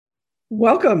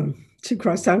Welcome to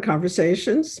Crosstown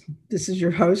Conversations. This is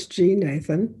your host, Jean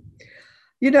Nathan.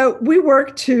 We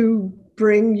work to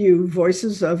bring you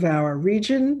voices of our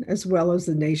region as well as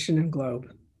the nation and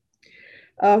globe.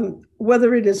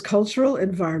 Whether it is cultural,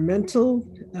 environmental,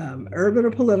 urban,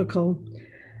 or political,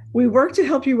 we work to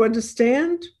help you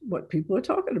understand what people are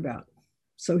talking about.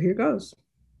 So here goes.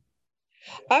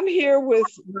 I'm here with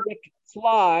Nick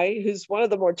Fly, who's one of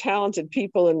the more talented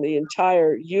people in the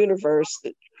entire universe,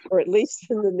 or at least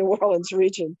in the New Orleans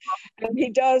region. And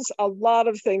he does a lot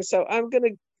of things. So I'm going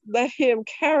to let him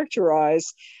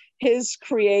characterize his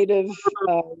creative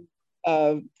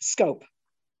scope.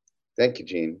 Thank you,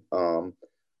 Jean.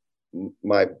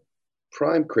 My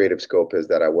prime creative scope is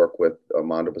that I work with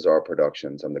Mondo Bazaar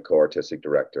Productions. I'm the co-artistic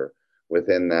director.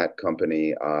 Within that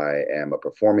company, I am a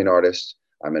performing artist.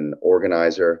 I'm an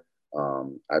organizer.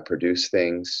 I produce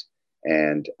things.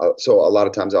 And so a lot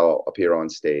of times I'll appear on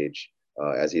stage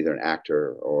as either an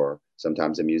actor or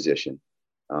sometimes a musician.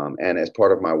 And as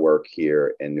part of my work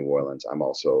here in New Orleans, I'm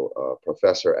also a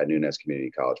professor at Nunez Community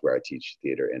College where I teach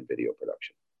theater and video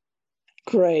production.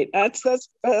 Great.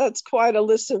 That's quite a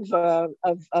list of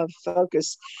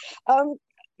focus.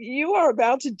 You are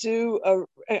about to do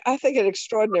I think an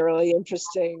extraordinarily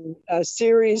interesting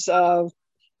series of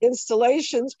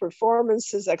installations,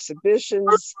 performances,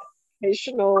 exhibitions,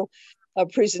 educational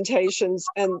presentations,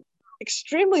 and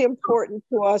extremely important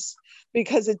to us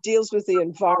because it deals with the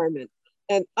environment.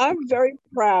 And I'm very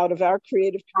proud of our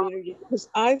creative community because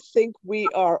I think we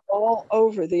are all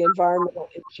over the environmental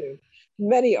issue,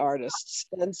 many artists.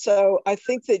 And so I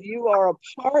think that you are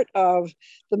a part of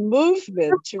the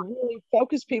movement to really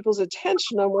focus people's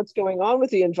attention on what's going on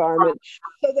with the environment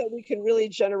so that we can really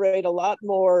generate a lot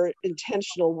more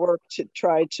intentional work to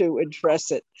try to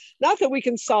address it. Not that we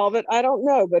can solve it, I don't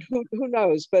know, but who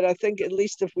knows? But I think at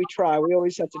least if we try, we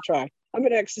always have to try. I'm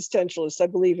an existentialist, I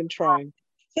believe in trying.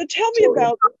 So tell me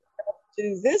about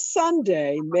this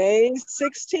Sunday, May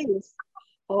 16th,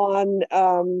 on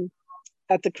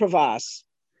at the Crevasse.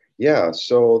 Yeah,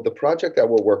 so the project that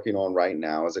we're working on right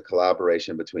now is a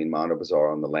collaboration between Mondo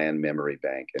Bazaar on the Land Memory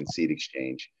Bank and Seed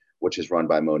Exchange, which is run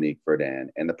by Monique Verdin.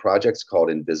 And the project's called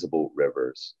Invisible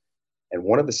Rivers. And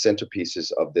one of the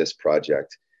centerpieces of this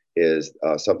project is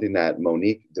something that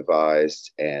Monique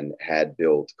devised and had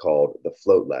built called the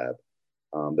Float Lab.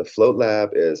 The Float Lab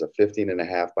is a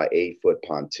 15.5 by 8-foot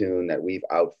pontoon that we've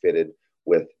outfitted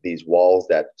with these walls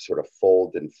that sort of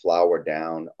fold and flower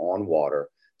down on water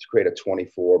to create a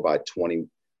 24 by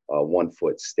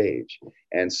 21-foot stage.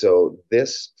 And so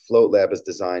this Float Lab is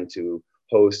designed to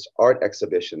host art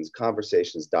exhibitions,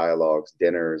 conversations, dialogues,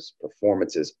 dinners,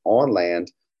 performances on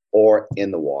land or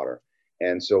in the water.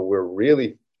 And so we're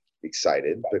really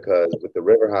excited because with the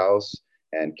River House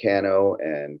and Cano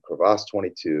and Crevasse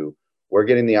 22, we're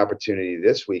getting the opportunity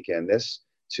this weekend,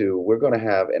 we're going to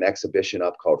have an exhibition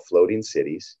up called Floating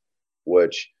Cities,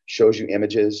 which shows you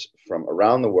images from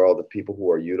around the world of people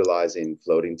who are utilizing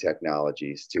floating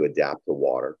technologies to adapt to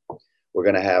water. We're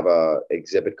going to have an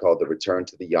exhibit called The Return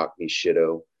to the Yakni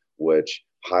Shido, which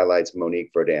highlights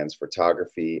Monique Verdin's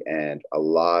photography and a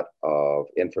lot of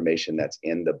information that's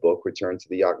in the book Return to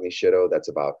the Yakni Shido that's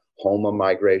about Homa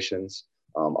migrations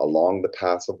along the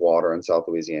paths of water in South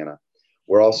Louisiana.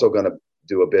 We're also going to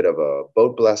do a bit of a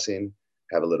boat blessing,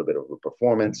 have a little bit of a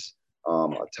performance, a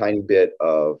tiny bit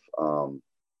of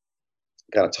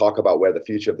kind of talk about where the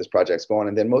future of this project's going.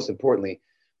 And then most importantly,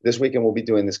 this weekend we'll be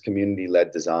doing this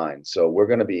community-led design. So we're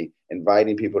going to be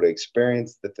inviting people to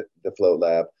experience the Float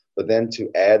Lab, but then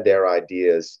to add their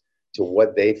ideas to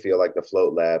what they feel like the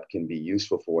Float Lab can be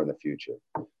useful for in the future.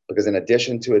 Because in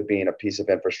addition to it being a piece of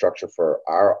infrastructure for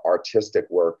our artistic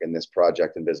work in this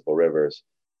project, Invisible Rivers,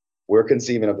 we're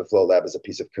conceiving of the Float Lab as a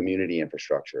piece of community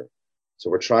infrastructure. So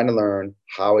we're trying to learn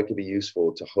how it can be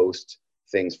useful to host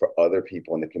things for other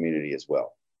people in the community as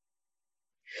well.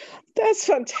 That's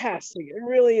fantastic. It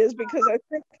really is, because I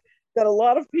think that a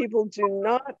lot of people do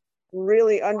not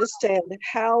really understand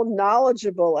how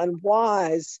knowledgeable and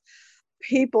wise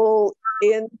people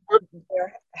in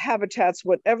their habitats,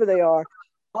 whatever they are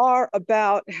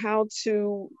about how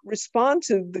to respond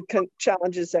to the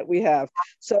challenges that we have.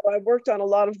 So I worked on a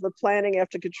lot of the planning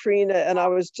after Katrina, and I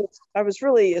was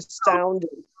really astounded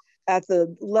at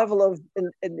the level of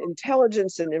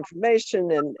intelligence and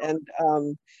information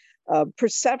and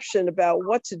perception about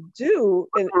what to do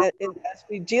as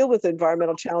we deal with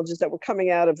environmental challenges that were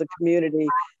coming out of the community,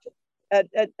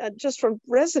 just from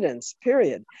residents,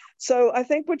 period. So I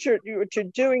think what you're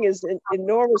doing is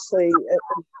enormously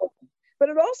important. But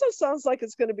it also sounds like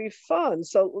it's going to be fun.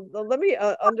 So let me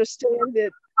understand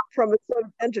it from a sort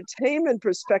of entertainment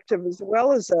perspective as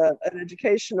well as an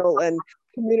educational and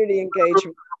community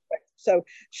engagement perspective. So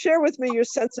share with me your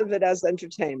sense of it as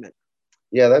entertainment.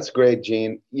 Yeah, that's great,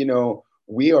 Jean.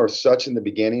 We are such in the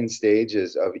beginning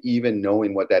stages of even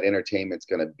knowing what that entertainment's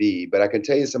going to be. But I can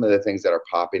tell you some of the things that are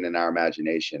popping in our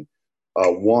imagination.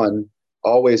 One,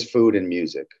 always food and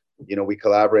music. We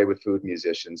collaborate with food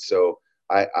musicians. So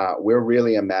we're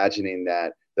really imagining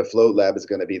that the Float Lab is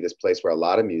going to be this place where a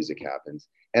lot of music happens.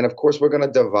 And of course, we're going to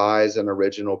devise an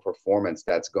original performance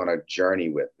that's going to journey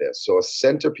with this. So a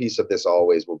centerpiece of this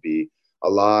always will be a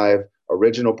live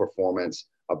original performance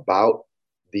about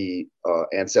the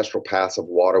ancestral paths of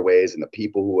waterways and the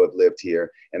people who have lived here.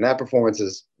 And that performance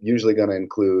is usually going to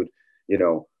include,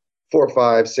 4,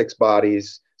 5, 6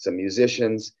 bodies, some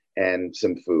musicians, and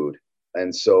some food.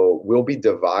 And so we'll be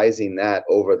devising that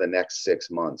over the next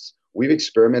 6 months. We've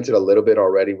experimented a little bit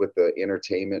already with the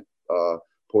entertainment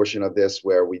portion of this,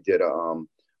 where we did an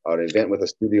event with a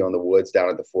studio in the woods down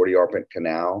at the 40 Arpent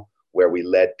Canal, where we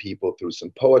led people through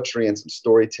some poetry and some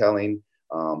storytelling,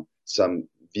 some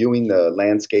viewing the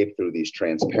landscape through these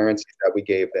transparencies that we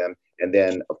gave them. And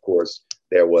then, of course,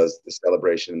 there was the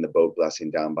celebration and the boat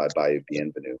blessing down by Bayou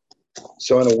Bienvenue.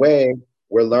 So in a way,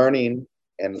 we're learning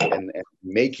and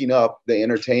making up the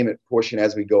entertainment portion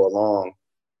as we go along.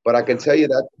 But I can tell you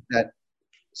that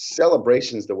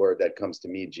celebration is the word that comes to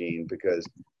me, Jean, because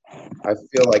I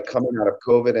feel like coming out of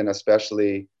COVID, and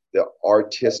especially the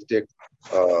artistic,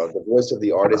 the voice of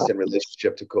the artist in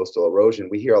relationship to coastal erosion,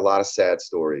 we hear a lot of sad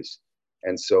stories.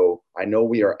 And so I know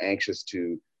we are anxious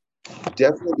to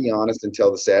definitely be honest and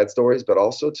tell the sad stories, but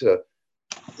also to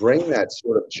bring that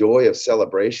sort of joy of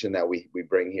celebration that we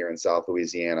bring here in South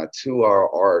Louisiana to our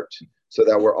art, so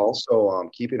that we're also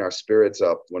keeping our spirits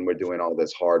up when we're doing all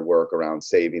this hard work around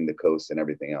saving the coast and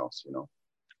everything else,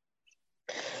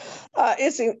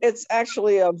 It's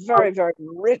actually a very, very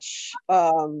rich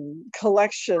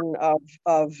collection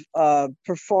of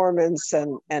performance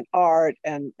and art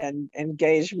and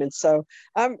engagement. So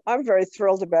I'm very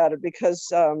thrilled about it, because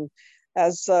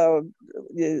as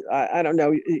I don't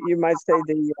know, you might say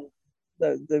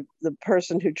the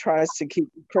person who tries to keep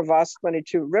Crevasse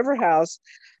 22 River House,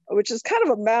 which is kind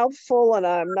of a mouthful, and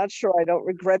I'm not sure, I don't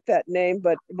regret that name,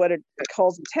 but what it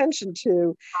calls attention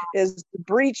to is the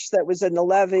breach that was in the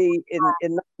levee in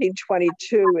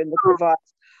 1922 in the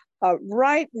Crevasse,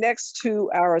 right next to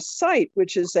our site,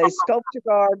 which is a sculpture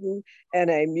garden and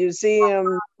a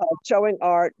museum showing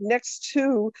art next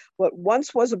to what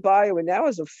once was a bayou and now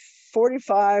is a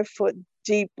 45-foot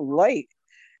deep lake.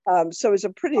 So it's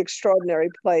a pretty extraordinary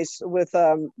place with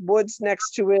woods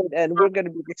next to it, and we're going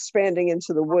to be expanding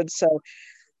into the woods. So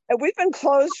we've been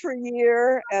closed for a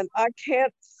year, and I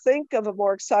can't think of a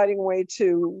more exciting way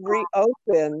to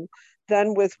reopen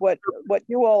than with what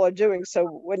you all are doing. So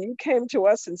when you came to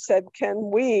us and said, can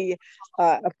we,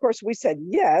 of course we said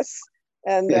yes,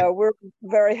 and we're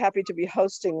very happy to be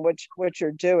hosting what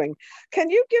you're doing.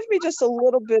 Can you give me just a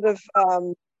little bit of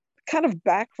kind of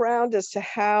background as to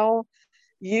how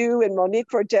you and Monique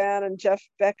Verdin and Jeff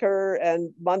Becker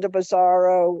and Mondo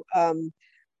Bizzarro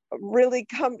really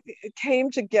came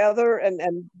together,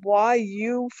 and why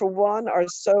you, for one, are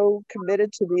so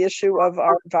committed to the issue of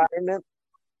our environment?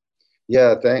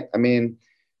 Yeah,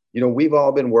 we've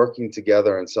all been working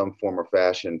together in some form or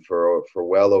fashion for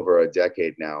well over a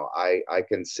decade now. I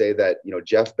can say that,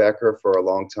 Jeff Becker for a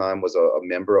long time was a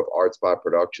member of Art Spot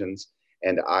Productions,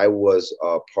 and I was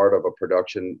part of a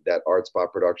production that Art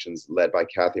Spot Productions, led by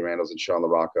Kathy Randles and Sean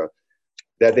LaRocca,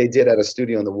 that they did at a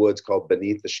studio in the woods called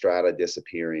Beneath the Strata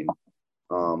Disappearing.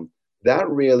 That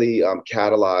really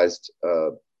catalyzed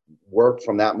work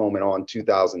from that moment on,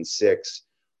 2006,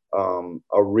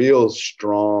 a real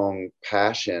strong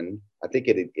passion. I think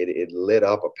it lit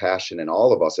up a passion in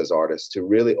all of us as artists to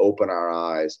really open our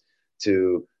eyes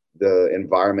to the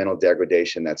environmental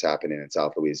degradation that's happening in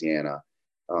South Louisiana.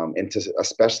 And to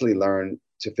especially learn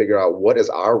to figure out what is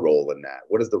our role in that?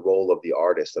 What is the role of the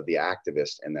artist, of the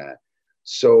activist in that?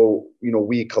 So,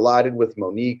 we collided with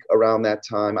Monique around that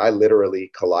time. I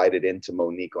literally collided into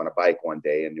Monique on a bike one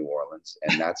day in New Orleans,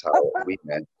 and that's how we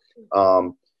met.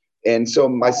 And so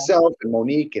myself and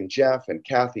Monique and Jeff and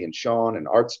Kathy and Sean and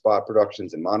Art Spot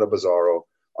Productions and Mondo Bizzarro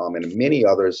and many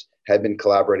others had been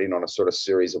collaborating on a sort of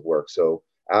series of work. So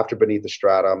after Beneath the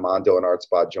Strata, Mondo and Art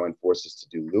Spot joined forces to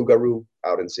do Loup-Garou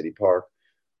out in City Park.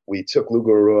 We took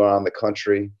Loup-Garou around the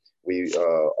country. We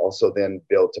also then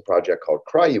built a project called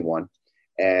Cry You One.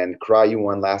 And Cry You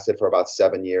One lasted for about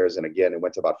 7 years. And again, it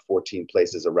went to about 14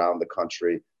 places around the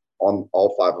country on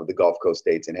all 5 of the Gulf Coast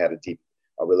states, and had a deep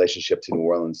relationship to New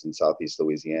Orleans and Southeast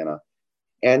Louisiana.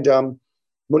 And,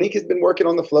 Monique has been working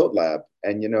on the Float Lab,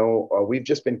 and we've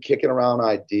just been kicking around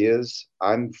ideas.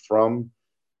 My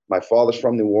father's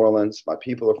from New Orleans. My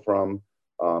people are from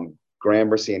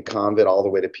Gramercy and Convid, all the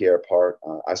way to Pierre Part.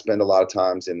 I spend a lot of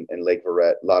times in Lake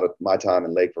Verret, a lot of my time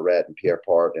in Lake Verret and Pierre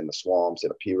Part, in the swamps,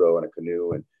 in a pirogue and a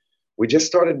canoe. And we just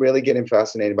started really getting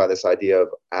fascinated by this idea of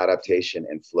adaptation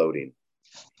and floating.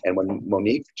 And when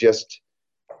Monique, just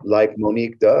like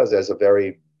Monique does as a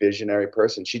very visionary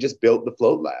person, she just built the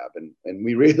Float Lab. And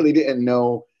we really didn't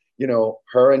know,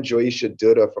 her and Joisha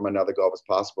Duda from Another Gulf is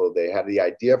Possible. They had the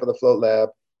idea for the Float Lab.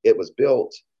 It was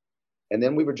built. And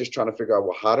then we were just trying to figure out,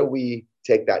 well, how do we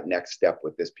take that next step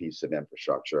with this piece of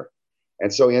infrastructure?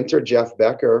 And so enter Jeff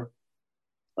Becker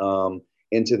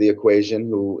into the equation,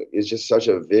 who is just such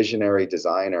a visionary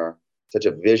designer, such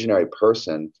a visionary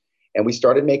person. And we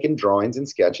started making drawings and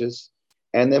sketches.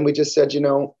 And then we just said,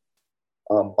 Mondo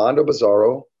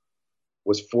Bizarro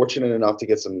was fortunate enough to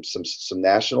get some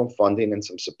national funding and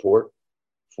some support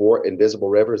for Invisible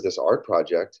Rivers, this art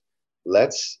project.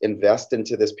 Let's invest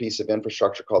into this piece of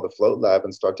infrastructure called the Float Lab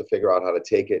and start to figure out how to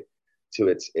take it to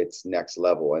its next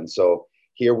level. And so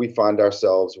here we find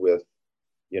ourselves with,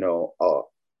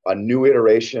 a new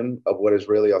iteration of what is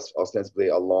really ostensibly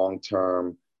a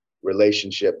long-term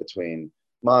relationship between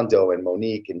Mondo and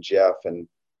Monique and Jeff. And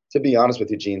to be honest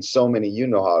with you, Gene, so many,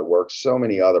 how it works, so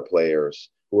many other players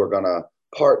who are going to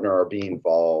partner or be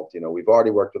involved. We've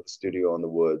already worked with the Studio in the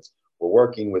Woods. We're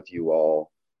working with you all.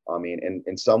 I mean,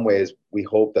 in some ways, we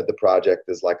hope that the project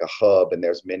is like a hub and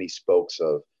there's many spokes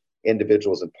of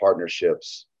individuals and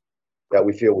partnerships that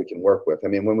we feel we can work with. I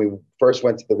mean, when we first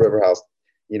went to the River House,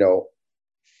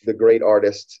 the great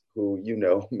artist who,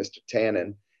 Mr.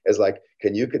 Tannen, is like,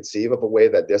 can you conceive of a way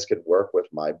that this could work with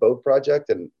my boat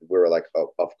project? And we were like,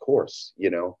 oh, of course,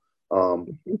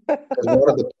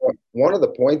 one of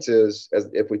the points is, as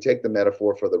if we take the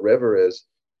metaphor for the river, is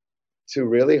to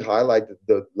really highlight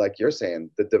like you're saying,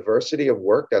 the diversity of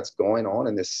work that's going on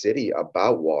in this city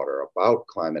about water, about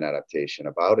climate adaptation,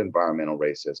 about environmental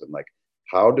racism. Like,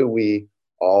 how do we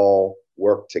all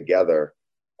work together?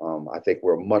 I think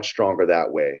we're much stronger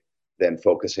that way than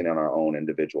focusing on our own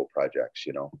individual projects,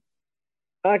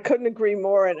 I couldn't agree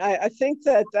more. And I think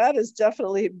that has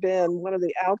definitely been one of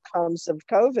the outcomes of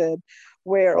COVID,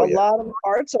 where a lot of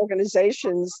arts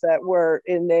organizations that were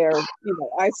in their,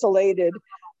 isolated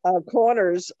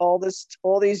corners all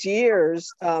these years,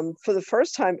 for the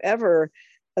first time ever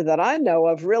that I know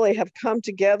of, really have come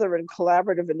together in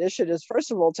collaborative initiatives,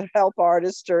 first of all, to help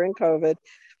artists during COVID.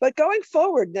 But going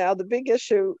forward now, the big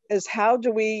issue is how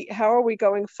are we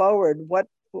going forward? What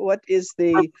is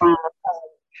the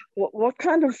what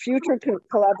kind of future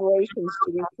collaborations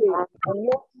do we see? And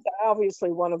you're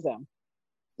obviously one of them.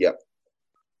 Yep.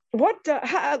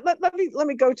 Let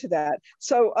me go to that.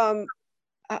 So,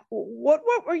 what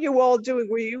were you all doing?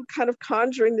 Were you kind of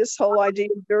conjuring this whole idea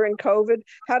during COVID?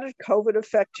 How did COVID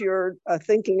affect your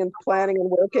thinking and planning and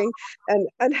working?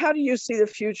 And how do you see the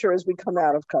future as we come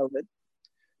out of COVID?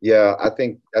 Yeah, I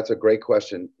think that's a great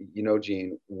question.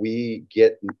 Gene, we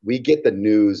get the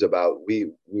news about, we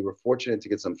were fortunate to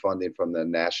get some funding from the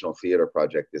National Theater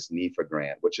Project, this NEFA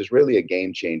grant, which is really a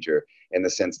game changer in the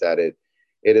sense that it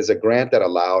is a grant that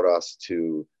allowed us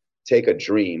to take a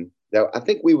dream that I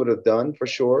think we would have done for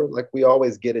sure. Like, we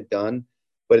always get it done,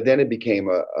 but then it became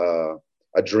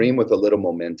a dream with a little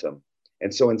momentum.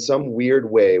 And so in some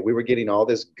weird way, we were getting all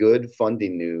this good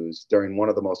funding news during one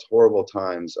of the most horrible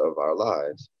times of our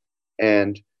lives.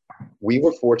 And we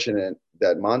were fortunate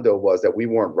that Mondo was that we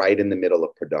weren't right in the middle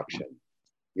of production,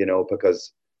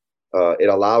 because it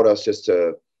allowed us just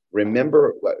to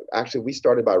remember. Actually, we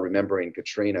started by remembering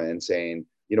Katrina and saying,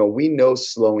 we know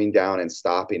slowing down and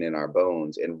stopping in our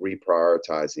bones and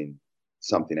reprioritizing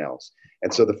something else.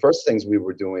 And so the first things we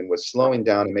were doing was slowing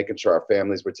down and making sure our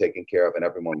families were taken care of and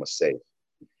everyone was safe.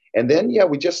 And then,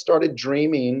 we just started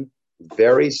dreaming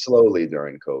very slowly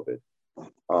during COVID,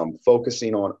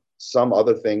 focusing on some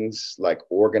other things like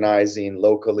organizing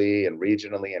locally and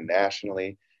regionally and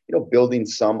nationally, building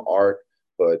some art,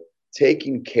 but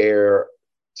taking care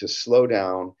to slow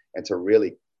down and to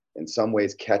really, in some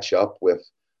ways, catch up with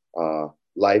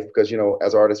life. Because,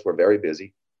 as artists, we're very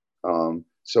busy.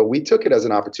 So we took it as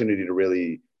an opportunity to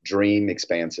really dream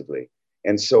expansively.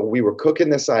 And so we were cooking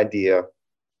this idea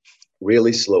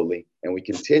really slowly, and we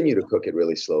continue to cook it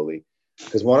really slowly.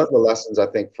 Because one of the lessons I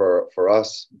think for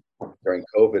us during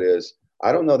COVID is,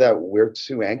 I don't know that we're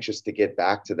too anxious to get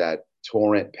back to that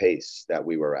torrent pace that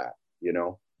we were at.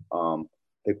 I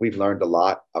think we've learned a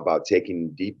lot about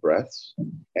taking deep breaths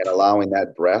and allowing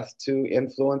that breath to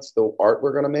influence the art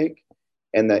we're going to make.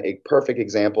 And a perfect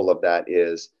example of that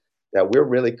is that we're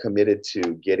really committed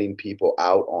to getting people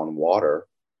out on water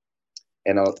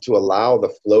and to allow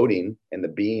the floating and the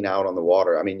being out on the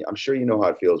water. I mean, I'm sure you know how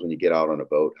it feels when you get out on a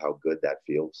boat, how good that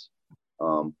feels.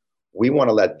 We want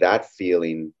to let that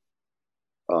feeling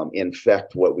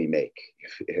infect what we make,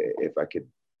 if I could,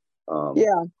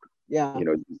 use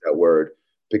that word,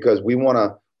 because we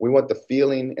want the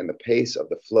feeling and the pace of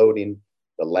the floating,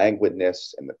 the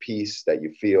languidness and the peace that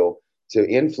you feel to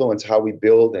influence how we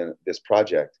build in this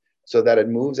project, so that it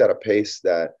moves at a pace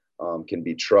that can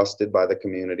be trusted by the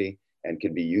community and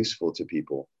can be useful to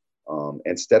people,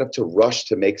 instead of to rush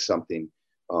to make something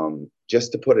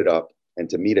just to put it up and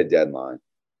to meet a deadline.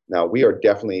 Now, we are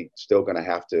definitely still going to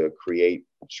have to create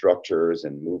structures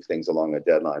and move things along a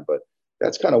deadline, but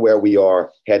that's kind of where we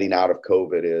are heading out of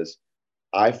COVID. Is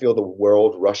I feel the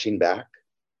world rushing back,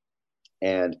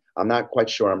 and I'm not quite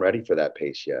sure I'm ready for that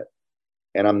pace yet.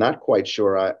 And I'm not quite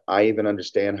sure I even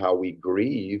understand how we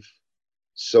grieve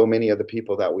so many of the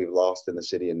people that we've lost in the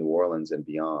city of New Orleans and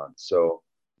beyond. So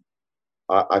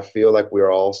I feel like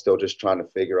we're all still just trying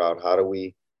to figure out how do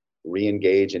we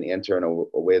re-engage and enter in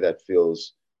a way that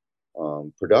feels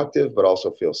productive, but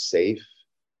also feels safe,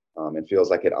 and feels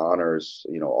like it honors,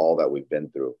 all that we've been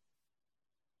through.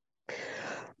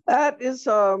 That is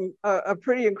a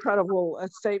pretty incredible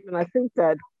statement. I think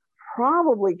that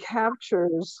probably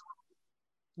captures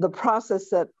the process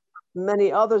that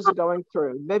many others are going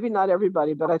through. Maybe not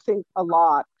everybody, but I think a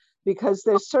lot, because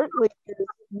there certainly is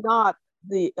not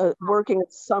the working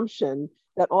assumption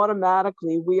that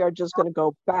automatically we are just going to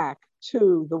go back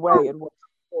to the way it was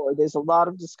before. There's a lot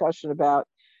of discussion about,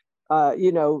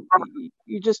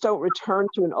 you just don't return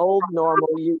to an old normal.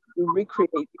 You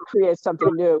create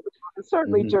something new. And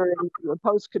certainly during the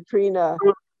post-Katrina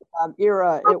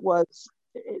era, it was.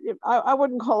 I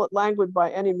wouldn't call it languid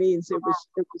by any means. It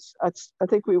was. I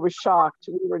think we were shocked.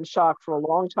 We were in shock for a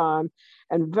long time,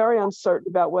 and very uncertain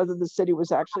about whether the city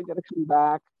was actually going to come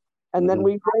back. And then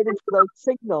we waited for those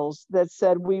signals that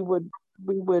said we would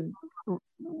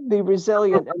be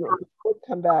resilient and it would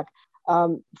come back.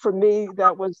 For me,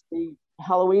 that was the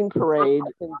Halloween parade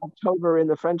in October in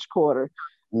the French Quarter,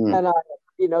 and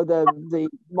the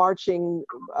marching,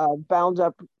 bound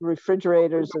up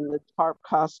refrigerators and the tarp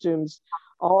costumes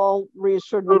all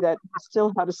reassured me that we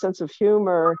still had a sense of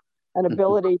humor and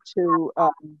ability to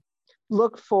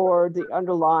look for the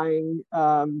underlying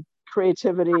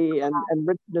creativity and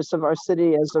richness of our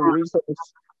city as a reason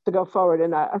to go forward.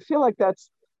 And I feel like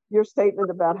that's your statement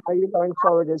about how you're going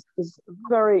forward is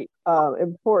very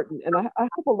important. And I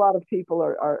hope a lot of people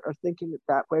are thinking it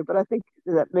that way, but I think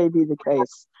that may be the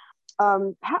case.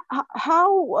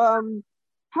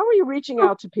 How are you reaching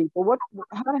out to people?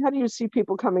 How do you see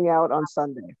people coming out on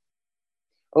Sunday?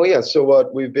 Oh yeah, so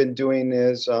what we've been doing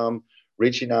is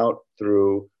reaching out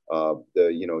through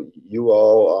you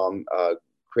all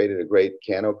created a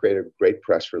great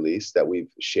press release that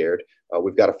we've shared.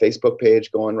 We've got a Facebook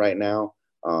page going right now.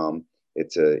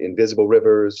 It's Invisible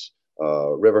Rivers,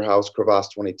 River House, Crevasse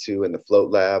 22, and the Float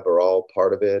Lab are all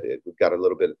part of it. We've got a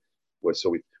little bit, so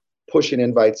we're pushing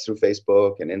invites through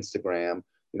Facebook and Instagram,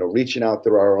 reaching out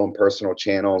through our own personal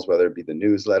channels, whether it be the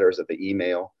newsletters or the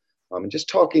email, and just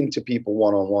talking to people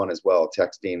one-on-one as well,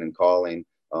 texting and calling,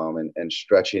 and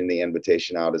stretching the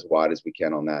invitation out as wide as we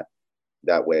can on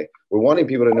that way. We're wanting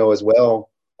people to know as well,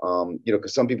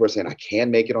 because some people are saying, I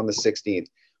can't make it on the 16th.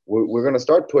 We're going to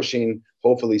start pushing,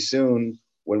 hopefully soon,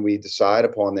 when we decide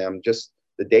upon them, just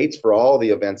the dates for all the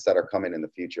events that are coming in the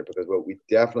future, because we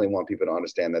definitely want people to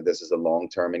understand that this is a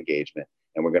long-term engagement,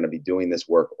 and we're going to be doing this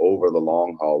work over the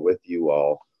long haul with you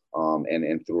all,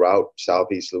 and throughout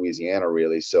Southeast Louisiana,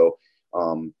 really. So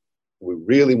we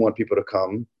really want people to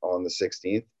come on the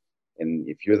 16th. And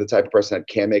if you're the type of person that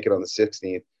can't make it on the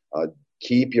 16th,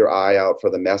 keep your eye out for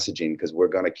the messaging, because we're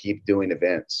going to keep doing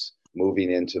events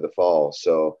moving into the fall.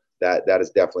 So that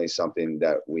is definitely something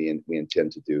that we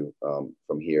intend to do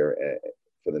from here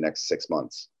for the next 6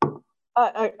 months.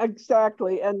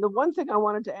 Exactly. And the one thing I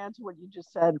wanted to add to what you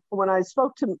just said, when I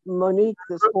spoke to Monique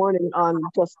this morning on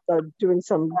just doing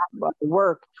some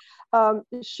work,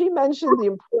 she mentioned the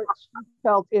importance she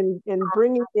felt in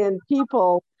bringing in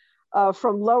people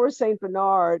from Lower St.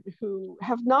 Bernard who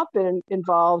have not been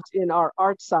involved in our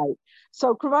art site.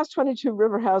 So Crevasse 22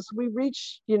 River House, we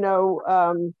reach,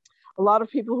 a lot of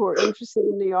people who are interested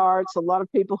in the arts, a lot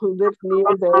of people who live near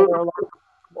there, a lot of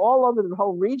all over the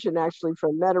whole region, actually,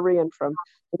 from Metairie and from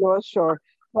the North Shore.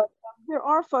 But there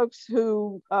are folks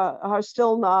who are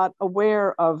still not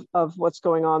aware of what's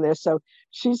going on there. So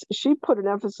she put an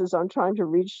emphasis on trying to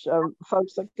reach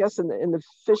folks, I guess, in the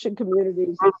fishing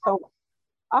communities and so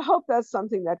I hope that's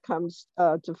something that comes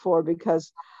to fore,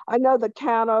 because I know the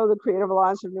CANO, the Creative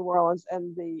Alliance of New Orleans,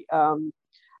 and the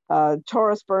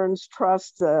Taurus Burns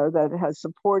Trust that has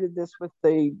supported this with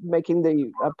the making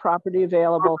the property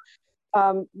available.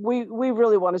 We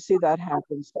really want to see that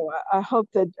happen. So I hope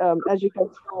that as you go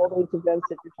through all these events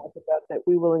that you talk about, that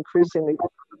we will increasingly,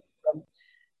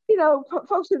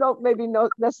 folks who don't maybe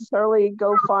necessarily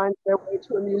go find their way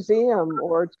to a museum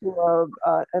or to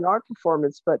an art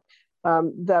performance, but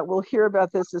that will hear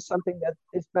about this as something that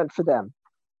is meant for them.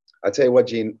 I tell you what,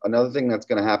 Jean, another thing that's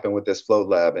going to happen with this float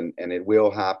lab, and it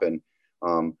will happen,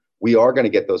 we are going to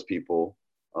get those people.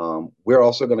 We're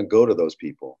also going to go to those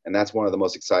people. And that's one of the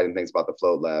most exciting things about the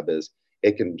float lab is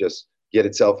it can just get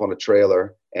itself on a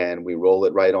trailer and we roll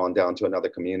it right on down to another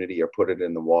community or put it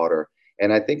in the water.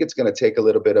 And I think it's going to take a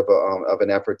little bit of an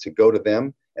effort to go to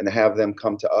them and to have them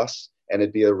come to us, and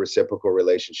it'd be a reciprocal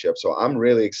relationship. So I'm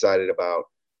really excited about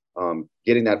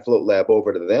getting that float lab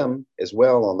over to them as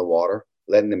well on the water,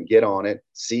 letting them get on it,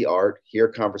 see art, hear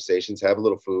conversations, have a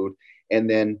little food, and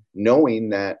then knowing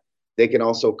that they can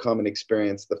also come and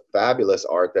experience the fabulous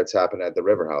art that's happening at the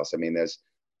River House. I mean, there's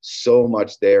so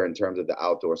much there in terms of the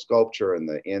outdoor sculpture and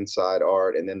the inside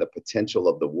art, and then the potential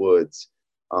of the woods.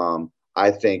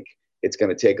 I think it's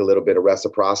going to take a little bit of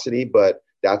reciprocity, but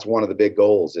that's one of the big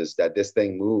goals, is that this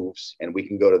thing moves and we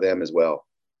can go to them as well.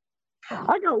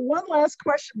 I got one last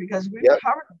question, because we've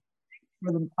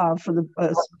covered for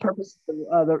the purpose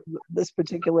of this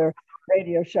particular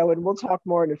radio show, and we'll talk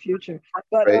more in the future.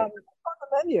 But what's on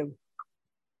the menu?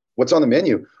 What's on the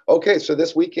menu? Okay, so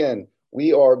this weekend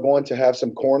we are going to have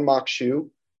some corn mok choux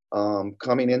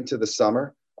coming into the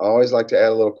summer. I always like to add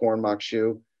a little corn mok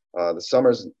choux. The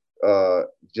summer's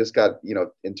just got,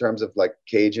 in terms of like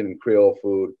Cajun and Creole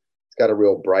food, it's got a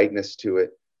real brightness to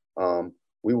it.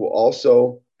 We will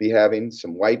also be having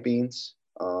some white beans,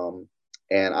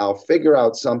 and I'll figure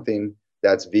out something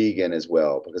that's vegan as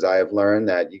well, because I have learned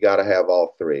that you got to have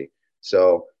all three.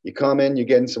 So you come in, you're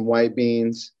getting some white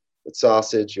beans with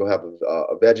sausage. You'll have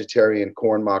a vegetarian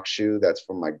corn mok choux that's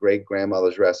from my great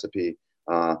grandmother's recipe,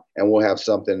 and we'll have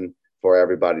something for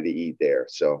everybody to eat there.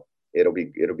 So it'll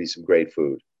be some great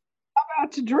food. How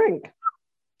about to drink?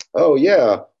 Oh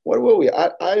yeah, what will we?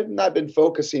 I've not been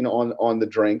focusing on the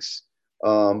drinks,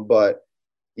 but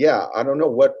yeah, I don't know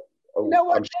what. You know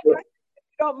what? I'm sure. If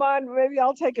you don't mind, maybe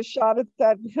I'll take a shot at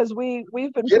that, because we've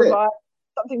been providing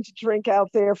something to drink out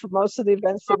there for most of the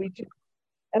events that we do.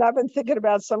 And I've been thinking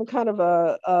about some kind of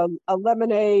a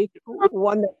lemonade,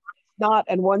 one that's not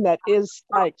and one that is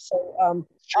spiked. So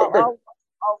Sure.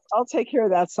 I'll take care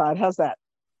of that side. How's that?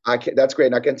 That's great.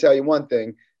 And I can tell you one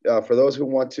thing, for those who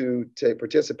want to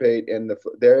participate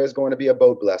there is going to be a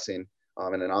boat blessing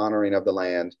and an honoring of the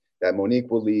land that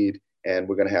Monique will lead. And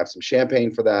we're going to have some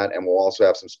champagne for that. And we'll also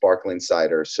have some sparkling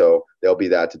cider. So there'll be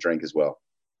that to drink as well.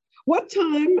 What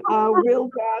time will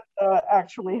that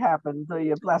actually happen,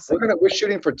 the blessing? We're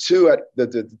shooting for 2 at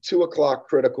the 2 o'clock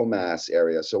critical mass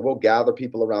area. So we'll gather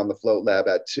people around the float lab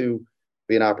at 2,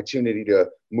 be an opportunity to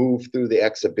move through the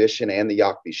exhibition and the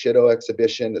Yakpi Shido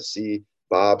exhibition to see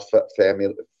Bob's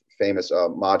famous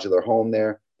modular home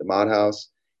there, the Mod House.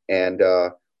 And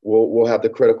we'll have the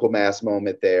critical mass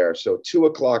moment there. So 2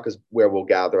 o'clock is where we'll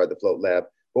gather at the float lab,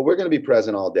 but we're going to be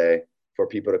present all day for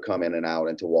people to come in and out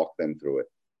and to walk them through it.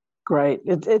 Great.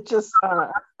 It just,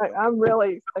 I'm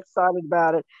really excited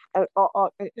about it. And,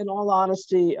 in all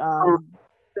honesty, a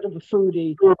bit of a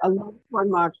foodie. I love corn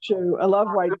mok choux. I love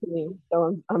white beans.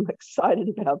 So I'm excited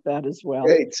about that as well.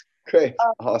 Great.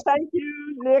 Awesome. Thank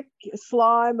you, Nick,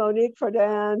 Sly, Monique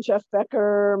Verdin, Jeff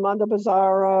Becker, Mondo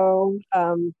Bizzaro,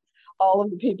 all of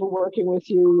the people working with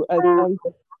you. I'm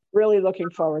really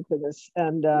looking forward to this,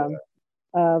 and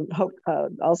hope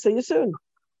I'll see you soon.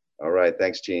 All right.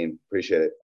 Thanks, Jean. Appreciate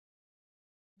it.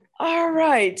 All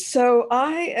right. So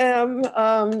I am,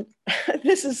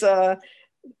 this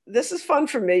is fun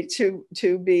for me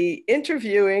to be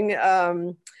interviewing.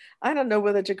 I don't know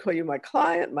whether to call you my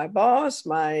client, my boss,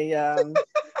 my,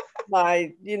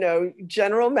 my,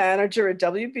 general manager at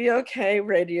WBOK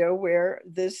Radio, where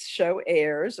this show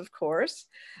airs, of course.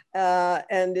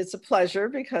 And it's a pleasure,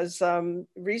 because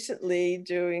recently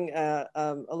doing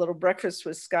a little breakfast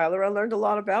with Skylar, I learned a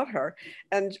lot about her,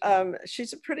 and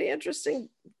she's a pretty interesting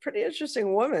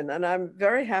woman, and I'm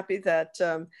very happy that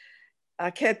I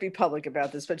can't be public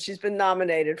about this, but she's been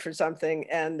nominated for something,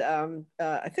 and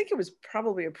I think it was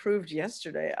probably approved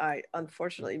yesterday. I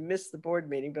unfortunately missed the board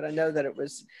meeting, but I know that it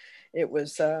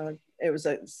was a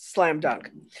slam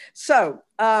dunk. So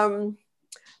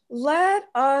let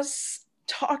us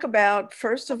talk about,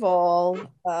 first of all,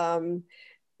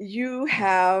 you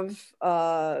have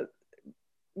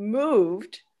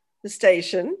moved the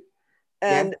station,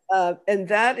 and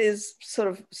that is sort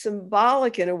of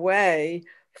symbolic in a way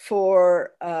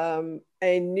for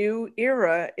a new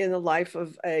era in the life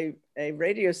of a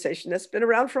radio station that's been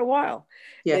around for a while.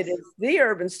 Yes. It is the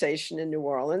urban station in New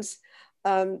Orleans.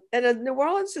 And New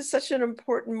Orleans is such an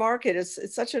important market.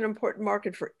 It's such an important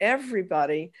market for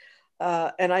everybody.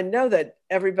 And I know that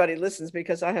everybody listens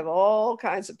because I have all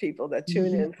kinds of people that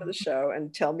tune in for the show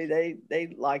and tell me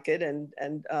they like it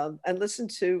and listen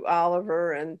to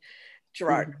Oliver and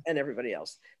Gerard and everybody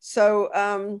else.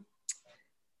 So,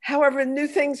 however, new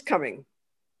things coming.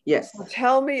 Yes. So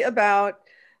tell me about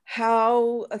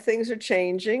how things are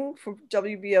changing for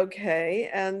WBOK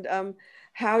and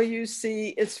how you see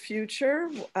its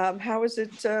future. How is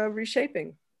it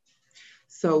reshaping?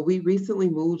 So we recently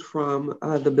moved from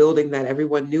the building that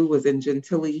everyone knew was in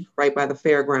Gentilly, right by the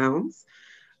fairgrounds,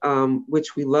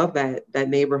 which we love that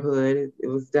neighborhood. It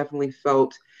was definitely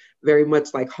felt very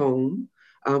much like home.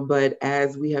 But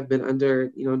as we have been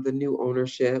under, the new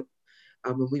ownership,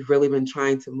 we've really been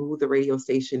trying to move the radio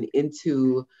station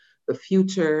into the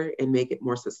future and make it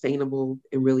more sustainable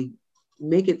and really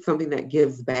make it something that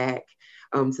gives back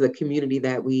to the community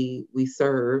that we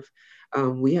serve.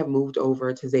 We have moved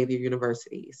over to Xavier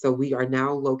University. So we are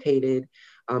now located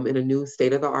in a new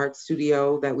state-of-the-art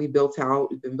studio that we built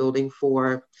out. We've been building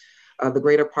for the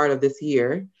greater part of this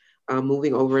year,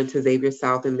 moving over into Xavier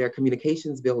South in their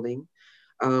communications building.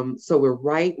 So we're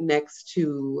right next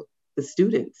to the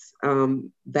students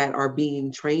that are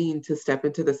being trained to step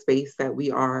into the space that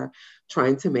we are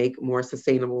trying to make more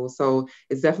sustainable. So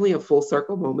it's definitely a full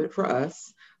circle moment for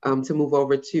us to move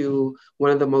over to one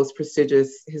of the most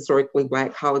prestigious historically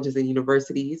Black colleges and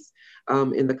universities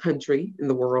in the country, in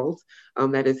the world,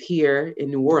 that is here in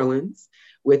New Orleans,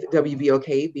 with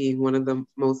WBOK being one of the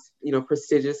most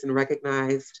prestigious and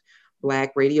recognized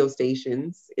Black radio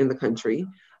stations in the country.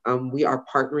 We are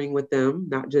partnering with them,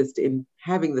 not just in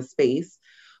having the space,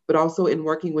 but also in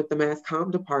working with the Mass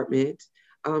Comm department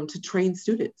to train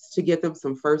students, to get them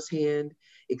some firsthand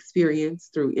experience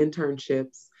through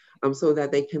internships so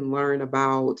that they can learn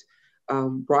about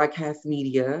broadcast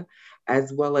media,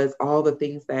 as well as all the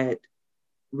things that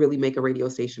really make a radio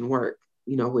station work,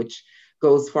 which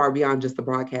goes far beyond just the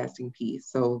broadcasting piece.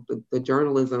 So the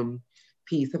journalism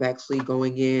piece of actually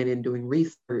going in and doing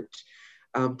research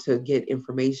to get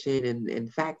information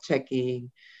and fact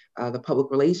checking, the public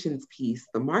relations piece,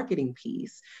 the marketing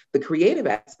piece, the creative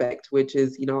aspect, which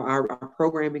is, our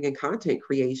programming and content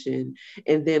creation,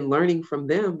 and then learning from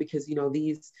them because,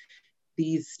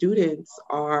 these students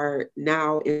are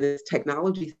now in this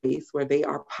technology space where they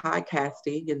are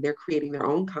podcasting and they're creating their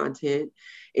own content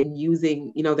and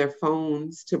using, their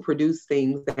phones to produce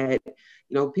things that,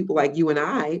 people like you and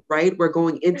I, right? We're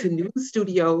going into new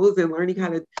studios and learning how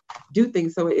to do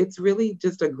things. So it's really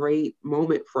just a great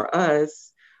moment for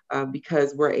us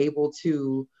because we're able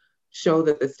to show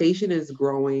that the station is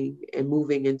growing and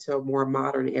moving into a more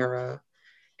modern era.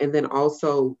 And then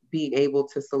also being able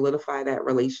to solidify that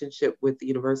relationship with the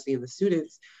university and the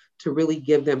students to really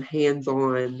give them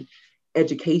hands-on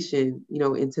education,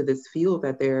 into this field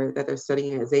that they're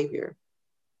studying at Xavier.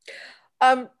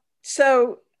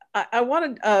 So I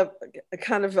want to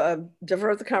kind of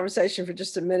divert the conversation for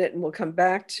just a minute, and we'll come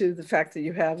back to the fact that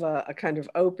you have a kind of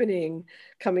opening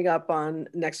coming up on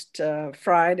next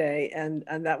Friday, and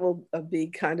that will be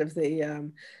kind of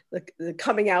the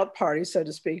coming out party, so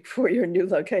to speak, for your new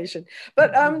location.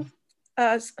 But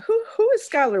who is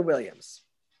Skylar Williams?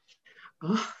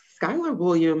 Oh, Skylar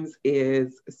Williams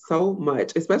is so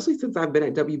much, especially since I've been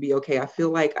at WBOK. I feel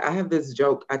like I have this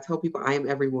joke. I tell people I am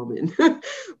every woman,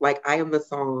 like I am the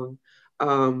song.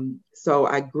 So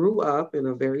I grew up in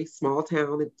a very small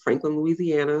town in Franklin,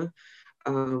 Louisiana.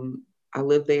 I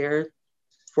lived there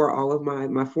for all of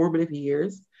my formative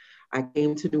years. I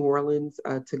came to New Orleans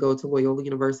to go to Loyola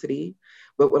University.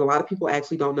 But what a lot of people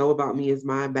actually don't know about me is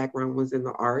my background was in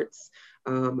the arts.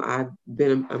 I'm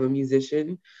a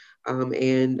musician.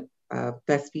 And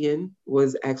thespian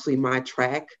was actually my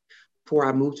track before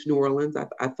I moved to New Orleans.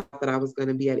 I thought that I was going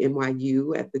to be at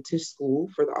NYU at the Tisch School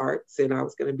for the Arts, and I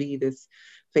was going to be this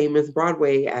famous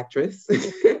Broadway actress.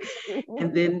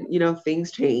 And then,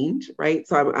 things change, right?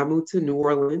 So I moved to New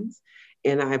Orleans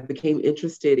and I became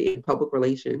interested in public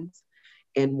relations.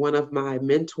 And one of my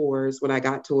mentors, when I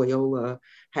got to Loyola,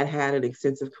 had an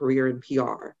extensive career in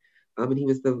PR. And he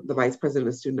was the vice president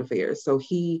of student affairs. So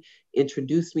he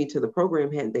introduced me to the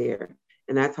program head there.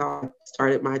 And that's how I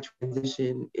started my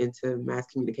transition into mass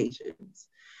communications.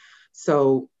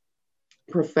 So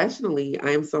professionally,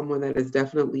 I am someone that has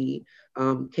definitely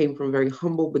came from very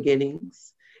humble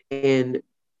beginnings and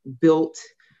built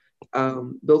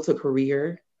built a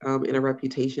career and a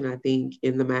reputation, I think,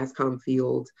 in the mass comm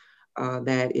field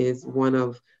that is one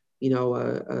of,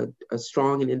 a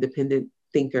strong and independent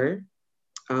thinker,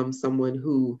 someone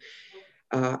who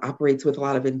operates with a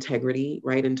lot of integrity,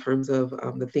 right, in terms of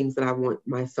the things that I want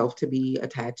myself to be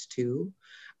attached to.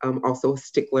 Also a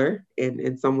stickler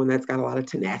and someone that's got a lot of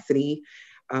tenacity.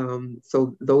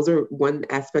 So those are one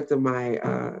aspect of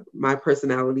my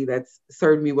personality that's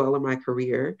served me well in my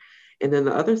career. And then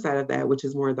the other side of that, which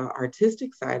is more the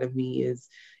artistic side of me, is,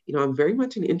 I'm very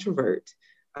much an introvert.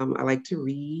 I like to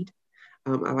read.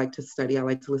 I like to study. I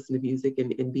like to listen to music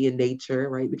and be in nature,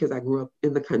 right? Because I grew up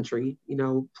in the country,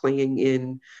 playing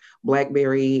in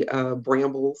blackberry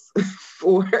brambles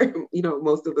for,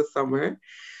 most of the summer.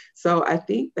 So I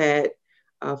think that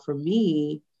for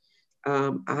me,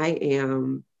 I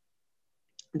am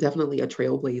definitely a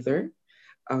trailblazer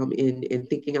in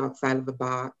thinking outside of the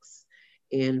box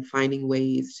and finding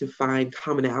ways to find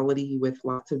commonality with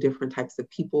lots of different types of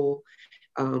people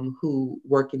who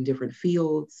work in different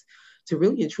fields to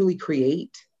really and truly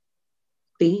create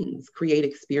things, create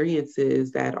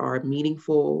experiences that are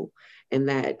meaningful and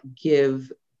that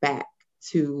give back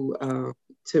to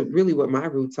really what my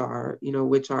roots are,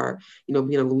 which are,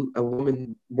 being a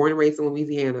woman born and raised in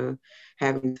Louisiana,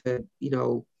 having to,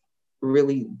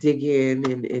 really dig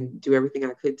in and do everything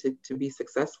I could to be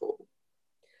successful.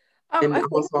 And I'm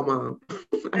also a mom.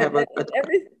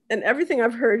 And everything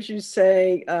I've heard you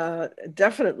say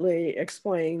definitely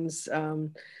explains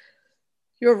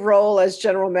your role as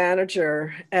general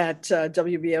manager at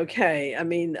WBOK. I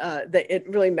mean, it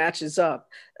really matches up.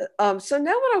 So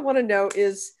now what I want to know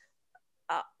is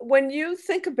when you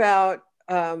think about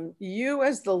you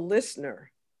as the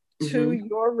listener to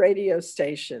your radio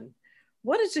station,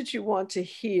 what is it you want to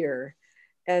hear?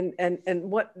 And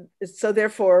what, so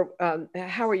therefore,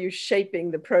 how are you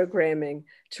shaping the programming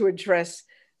to address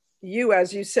you,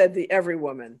 as you said, the every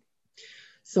woman?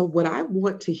 So what I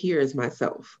want to hear is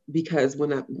myself, because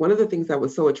one of the things that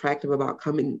was so attractive about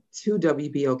coming to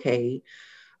WBOK,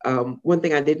 one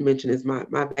thing I didn't mention is my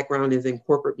background is in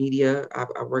corporate media.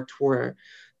 I worked for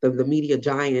the media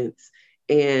giants,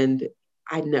 and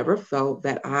I never felt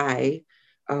that I,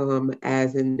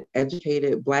 as an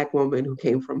educated Black woman who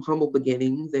came from humble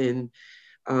beginnings and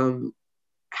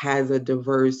has a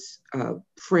diverse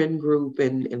friend group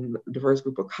and diverse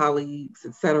group of colleagues,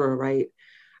 et cetera, right?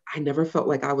 I never felt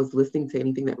like I was listening to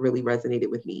anything that really resonated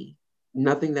with me,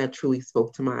 nothing that truly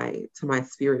spoke to my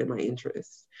spirit and my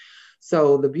interests.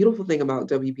 So the beautiful thing about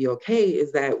WBOK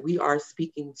is that we are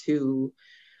speaking to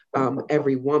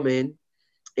every woman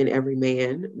and every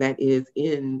man that is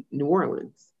in New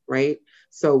Orleans, right?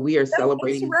 So we are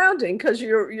celebrating surrounding, because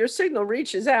your signal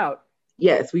reaches out.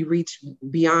 Yes, we reach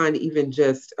beyond even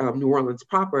just New Orleans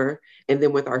proper. And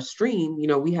then with our stream,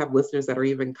 we have listeners that are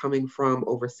even coming from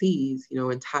overseas, in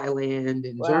Thailand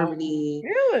and Germany,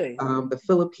 really? The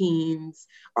Philippines,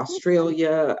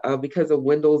 Australia, because of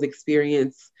Wendell's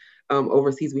experience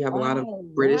overseas, we have a lot of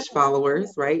British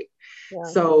followers, right? Yeah.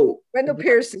 So Wendell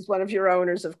Pierce is one of your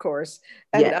owners, of course.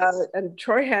 And, yes. And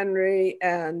Troy Henry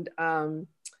and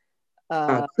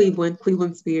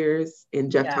Cleveland Spears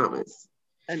and Jeff Thomas.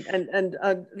 And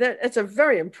it's a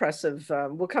very impressive.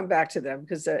 We'll come back to them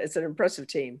because it's an impressive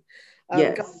team.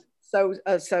 Yes. So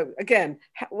again,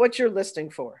 what you're listening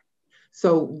for?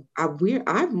 So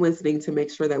I'm listening to make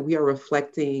sure that we are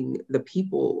reflecting the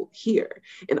people here,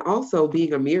 and also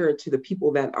being a mirror to the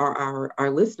people that are our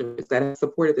listeners that have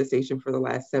supported the station for the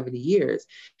last 70 years,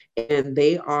 and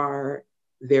they are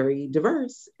very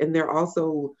diverse, and they're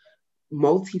also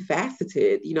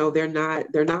multifaceted.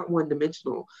 They're not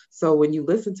one-dimensional. So when you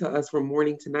listen to us from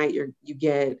morning to night, you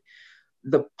get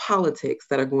the politics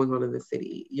that are going on in the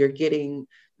city. You're getting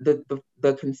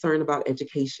the concern about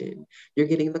education. You're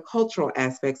getting the cultural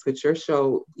aspects, which your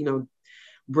show,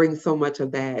 brings so much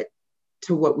of that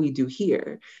to what we do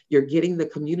here. You're getting the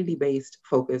community-based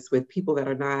focus with people that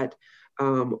are not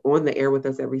on the air with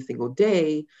us every single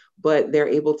day, but they're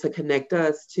able to connect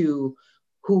us to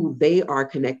who they are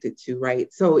connected to,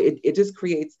 right? So it just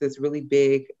creates this really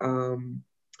big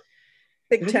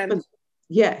tent.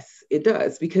 Yes, it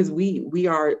does, because we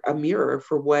are a mirror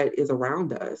for what is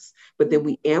around us, but then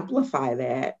we amplify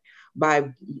that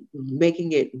by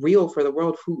making it real for the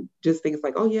world who just thinks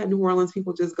like, oh yeah, New Orleans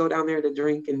people just go down there to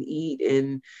drink and eat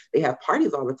and they have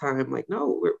parties all the time. Like,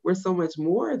 no, we're so much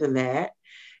more than that.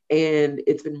 And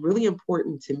it's been really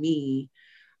important to me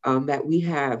that we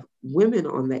have women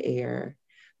on the air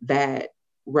that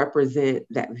represent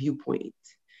that viewpoint.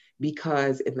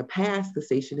 Because in the past, the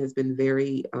station has been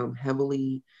very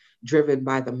heavily driven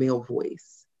by the male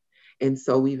voice. And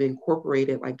so we've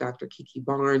incorporated, like Dr. Kiki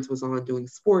Barnes was on doing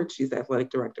sports. She's the athletic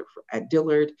director at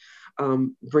Dillard,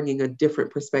 bringing a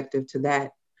different perspective to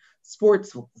that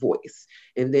sports voice.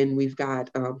 And then we've got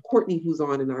Courtney, who's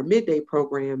on in our midday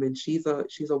program, and she's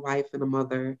a wife and a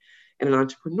mother and an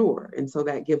entrepreneur. And so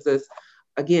that gives us,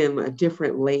 again, a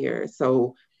different layer.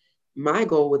 So my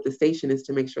goal with the station is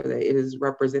to make sure that it is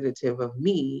representative of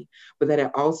me, but that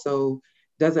it also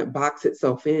doesn't box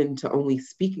itself into only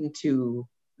speaking to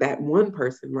that one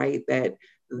person, right? That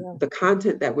the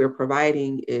content that we're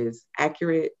providing is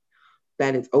accurate,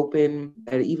 that it's open,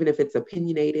 that even if it's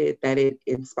opinionated, that it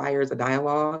inspires a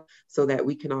dialogue so that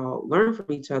we can all learn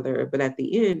from each other. But at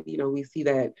the end, we see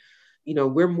that,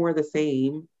 we're more the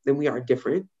same than we are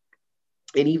different.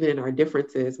 And even in our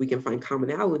differences, we can find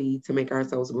commonality to make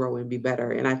ourselves grow and be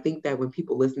better. And I think that when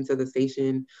people listen to the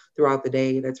station throughout the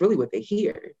day, that's really what they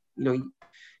hear.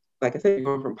 Like I said, you're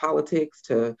going from politics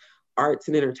to arts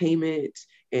and entertainment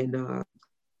and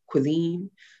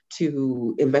cuisine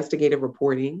to investigative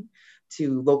reporting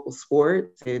to local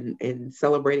sports and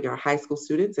celebrating our high school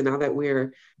students. And now that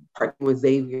we're partnering with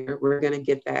Xavier, we're going to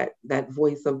get that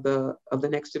voice of the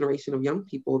next generation of young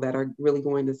people that are really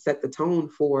going to set the tone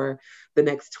for the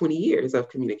next 20 years of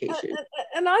communication.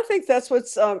 And I think that's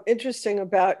what's interesting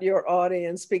about your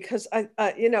audience, because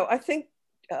I think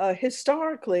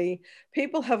historically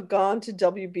people have gone to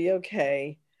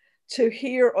WBOK to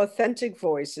hear authentic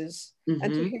voices and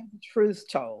to hear the truth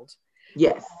told.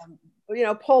 Yes.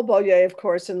 Paul Beaulieu, of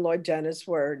course, and Lloyd Dennis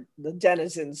were the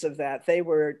denizens of that. They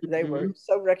were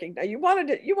so recognized. You wanted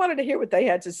to hear what they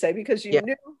had to say because you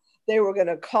knew they were going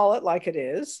to call it like it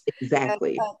is.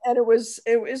 Exactly. And it was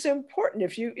important.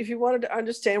 If you wanted to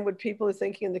understand what people are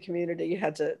thinking in the community, you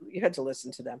had to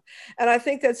listen to them. And I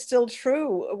think that's still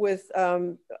true with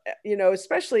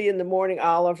especially in the morning,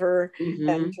 Oliver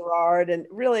and Gerard. And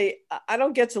really, I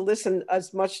don't get to listen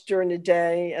as much during the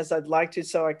day as I'd like to.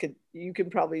 So you can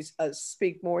probably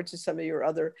speak more to some of your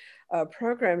other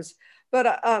programs.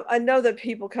 But I know that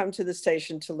people come to the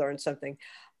station to learn something.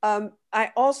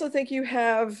 I also think you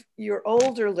have your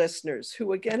older listeners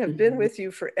who, again, have been with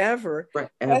you forever.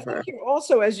 I think you're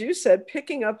also, as you said,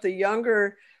 picking up the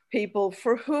younger people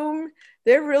for whom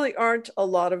there really aren't a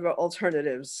lot of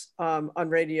alternatives on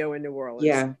radio in New Orleans.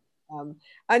 Yeah.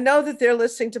 I know that they're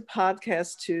listening to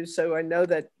podcasts too. So I know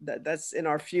that's in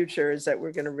our future, is that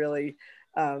we're going to really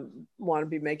want to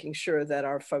be making sure that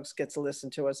our folks get to listen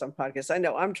to us on podcasts. I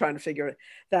know I'm trying to figure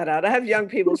that out. I have young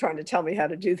people trying to tell me how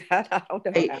to do that. I don't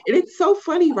know. And it's so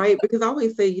funny, right? Because I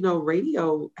always say,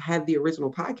 radio had the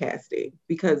original podcasting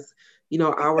because,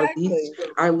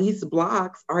 our least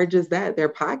blocks are just that, they're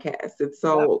podcasts. And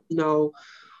so,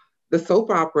 the soap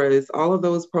operas, all of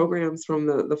those programs from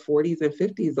the 40s and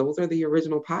 50s, those are the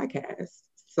original podcasts.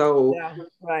 So,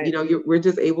 we're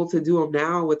just able to do them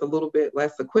now with a little bit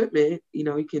less equipment.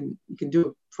 You can do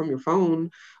it from your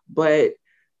phone, but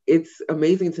it's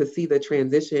amazing to see the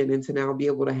transition and to now be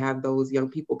able to have those young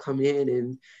people come in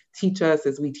and teach us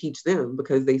as we teach them,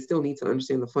 because they still need to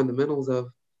understand the fundamentals of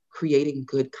creating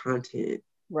good content.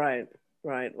 Right.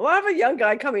 Well, I have a young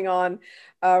guy coming on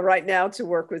right now to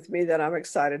work with me that I'm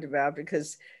excited about,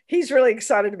 because he's really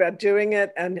excited about doing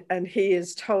it. And he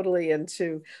is totally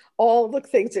into all the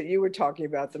things that you were talking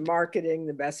about, the marketing,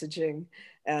 the messaging,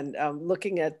 and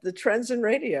looking at the trends in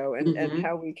radio and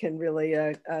how we can really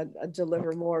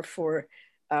deliver more for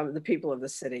the people of the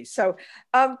city. So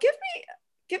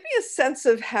give me a sense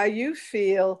of how you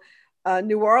feel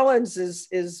New Orleans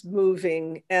is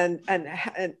moving, and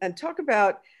talk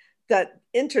about that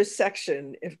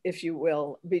intersection, if you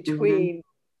will, between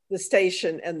the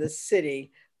station and the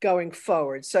city going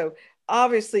forward. So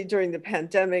obviously during the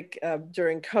pandemic,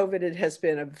 during COVID, it has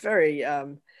been a very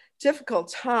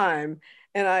difficult time.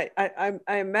 And I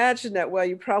imagine that while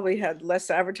you probably had less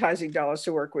advertising dollars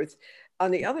to work with,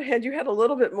 on the other hand, you had a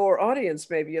little bit more audience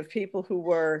maybe of people who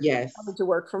were coming to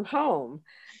work from home.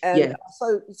 And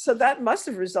so that must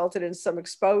have resulted in some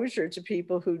exposure to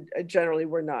people who generally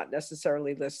were not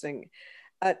necessarily listening.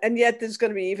 And yet there's going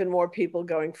to be even more people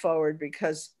going forward,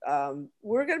 because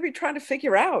we're going to be trying to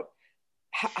figure out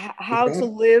how to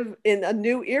live in a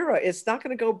new era. It's not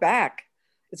going to go back.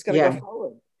 It's going to go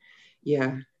forward.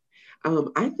 Yeah.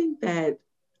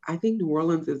 I think New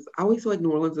Orleans I always feel like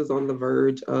New Orleans is on the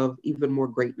verge of even more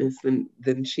greatness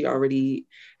than she already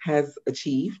has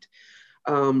achieved.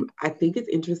 I think it's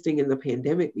interesting in the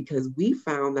pandemic, because we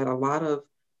found that a lot of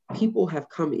people have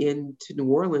come into New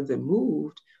Orleans and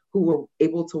moved who were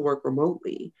able to work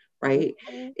remotely, right?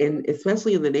 And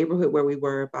especially in the neighborhood where we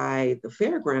were by the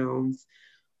fairgrounds,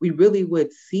 we really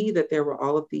would see that there were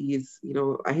all of these, you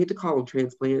know, I hate to call them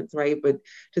transplants, right? But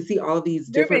to see all of these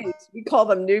different newbies. We call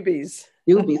them newbies.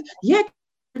 newbies. Yeah,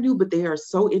 new, but they are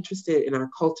so interested in our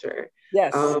culture.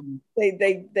 Yes,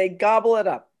 they gobble it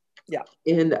up. Yeah.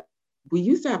 And we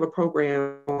used to have a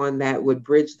program on that would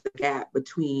bridge the gap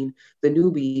between the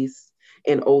newbies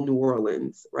and old New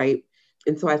Orleans, right?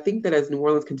 And so I think that as New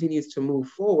Orleans continues to move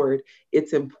forward,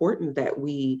 it's important that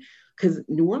because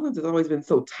New Orleans has always been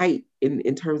so tight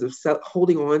in terms of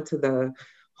holding on to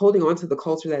the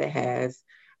culture that it has,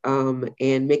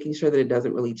 and making sure that it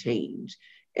doesn't really change.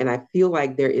 And I feel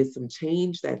like there is some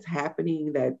change that's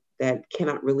happening that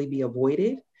cannot really be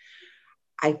avoided.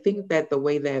 I think that the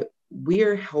way that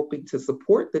we're helping to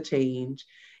support the change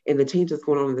and the change that's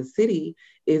going on in the city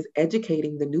is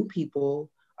educating the new people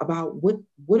about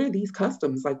what are these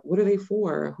customs, like what are they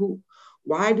for,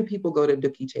 why do people go to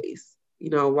Dooky Chase, you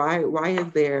know, why is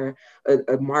there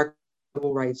a marked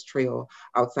civil rights trail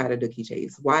outside of Dooky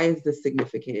Chase, why is this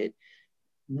significant?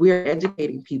 We're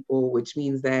educating people, which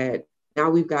means that now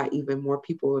we've got even more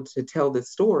people to tell the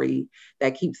story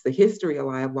that keeps the history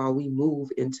alive while we move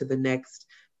into the next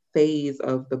phase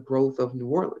of the growth of New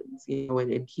Orleans, you know,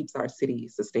 and keeps our city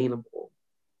sustainable.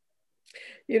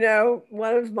 You know,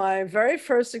 one of my very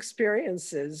first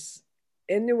experiences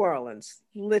in New Orleans,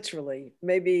 literally,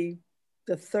 maybe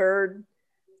the third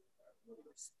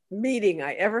meeting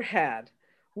I ever had,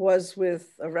 was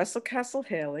with Aressa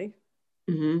Castle-Haley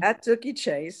at Dooky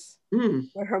Chase,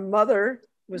 where her mother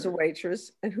was a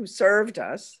waitress and who served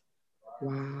us.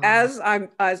 Wow. As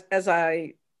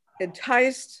I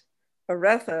enticed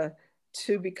Aretha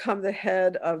to become the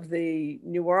head of the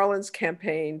New Orleans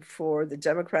campaign for the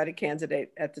Democratic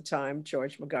candidate at the time,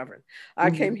 George McGovern.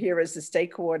 I came here as the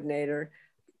state coordinator,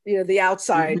 you know, the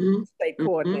outside state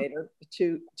coordinator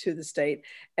to the state.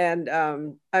 And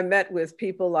I met with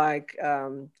people like,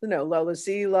 you know, Lola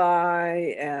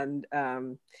Zeli and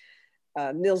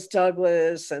Nils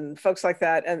Douglas and folks like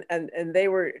that. And they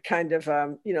were kind of,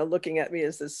 you know, looking at me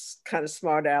as this kind of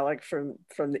smart aleck from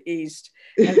the East.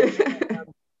 And,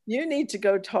 you need to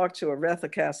go talk to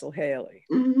Aretha Castle-Haley.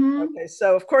 Okay,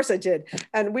 so of course I did.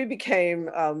 And we became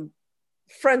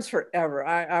friends forever.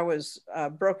 I was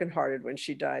brokenhearted when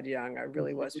she died young. I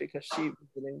really was, because she was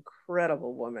an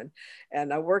incredible woman.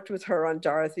 And I worked with her on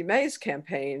Dorothy May's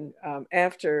campaign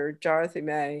after Dorothy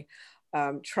May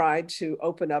tried to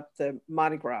open up the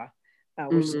Mardi Gras,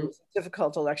 which was a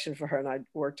difficult election for her. And I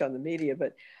worked on the media,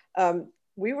 but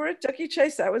we were at Dooky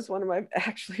Chase. That was one of my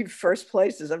actually first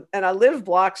places. And I live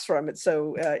blocks from it.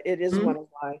 So it is one of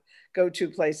my go-to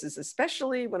places,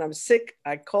 especially when I'm sick.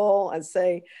 I call and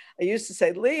say, I used to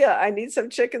say, Leah, I need some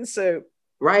chicken soup.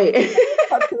 Right.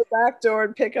 Up to the back door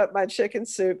and pick up my chicken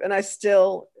soup. And I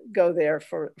still go there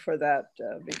for that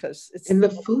because it's. And the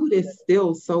food is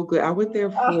still so good. I went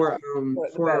there for an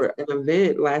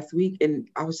event last week, and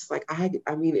I was just like,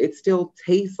 I mean, it still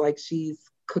tastes like she's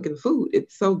cooking food.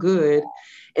 It's so good.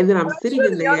 And then I'm sitting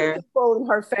in there. People in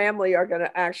her family are going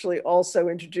to actually also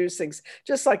introduce things,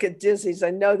 just like at Disney's.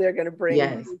 I know they're going to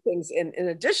bring things in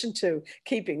addition to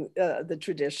keeping the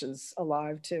traditions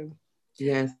alive too.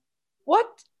 Yes.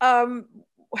 What? How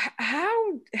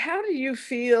do you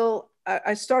feel?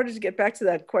 I started to get back to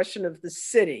that question of the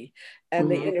city and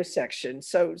the intersection.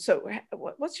 So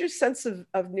what's your sense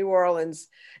of New Orleans,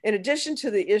 in addition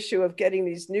to the issue of getting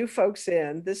these new folks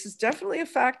in? This is definitely a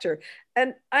factor.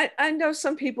 And I know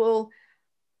some people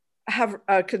have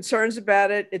concerns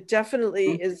about it. It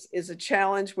definitely is a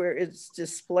challenge where it's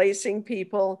displacing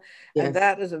people. Yes. And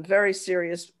that is a very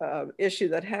serious issue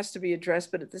that has to be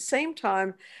addressed. But at the same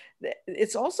time,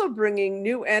 it's also bringing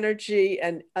new energy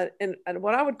and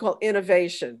what I would call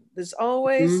innovation. There's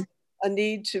always a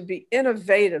need to be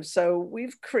innovative. So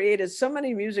we've created so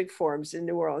many music forms in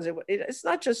New Orleans. It's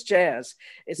not just jazz.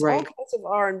 It's all kinds of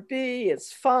R&B.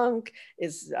 It's funk.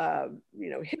 It's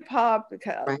hip hop.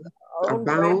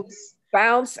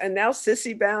 Bounce, and now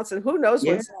Sissy Bounce, and who knows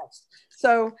what's next.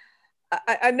 So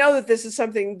I know that this is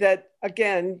something that,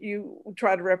 again, you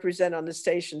try to represent on the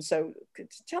station. So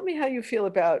tell me how you feel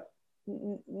about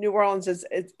New Orleans as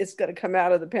it's going to come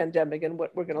out of the pandemic and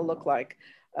what we're going to look like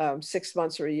 6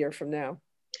 months or a year from now.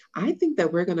 I think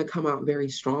that we're going to come out very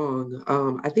strong.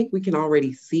 I think we can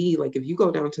already see, like, if you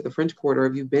go down to the French Quarter,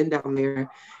 if you've been down there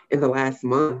in the last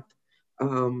month,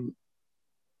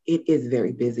 it is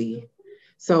very busy.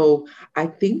 So I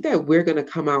think that we're going to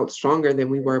come out stronger than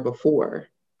we were before,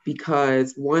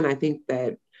 because one, I think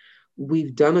that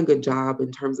we've done a good job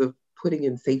in terms of putting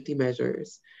in safety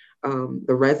measures.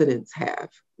 The residents have,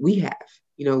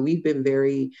 we've been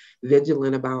very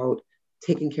vigilant about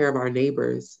taking care of our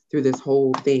neighbors through this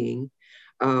whole thing.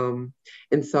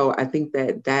 And so I think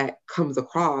that that comes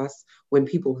across when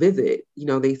people visit. You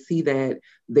know, they see that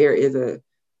there's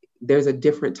a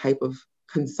different type of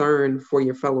concern for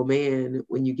your fellow man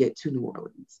when you get to New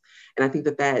Orleans. And I think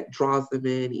that that draws them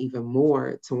in even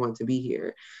more to want to be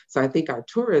here. So I think our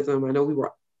tourism, I know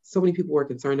so many people were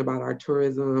concerned about our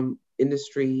tourism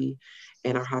industry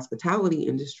and our hospitality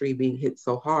industry being hit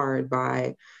so hard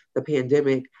by the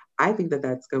pandemic. I think that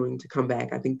that's going to come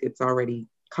back. I think it's already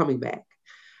coming back.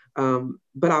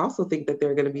 But I also think that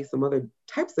there are going to be some other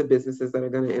types of businesses that are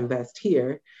going to invest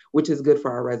here, which is good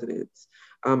for our residents.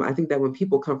 I think that when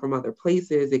people come from other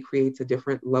places, it creates a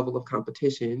different level of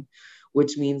competition,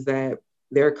 which means that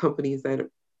there are companies that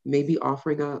may be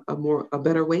offering a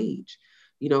better wage,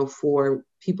 you know, for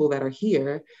people that are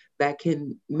here that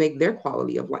can make their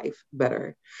quality of life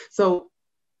better. So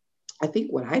I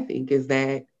think what I think is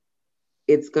that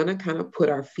it's going to kind of put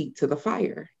our feet to the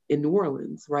fire in New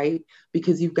Orleans, right?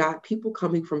 Because you've got people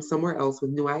coming from somewhere else with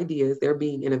new ideas, they're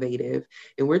being innovative,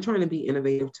 and we're trying to be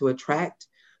innovative to attract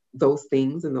those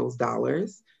things and those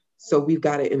dollars. So we've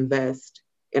got to invest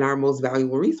in our most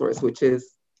valuable resource, which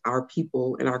is our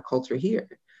people and our culture here.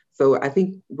 So I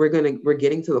think we're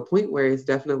getting to the point where it's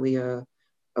definitely a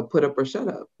put up or shut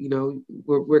up. You know,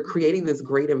 we're creating this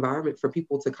great environment for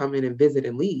people to come in and visit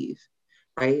and leave,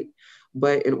 right?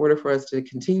 But in order for us to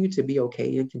continue to be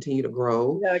okay and continue to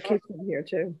grow, we gotta keep them here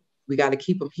too. We got to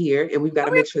keep them here, and we've got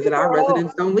to make sure that our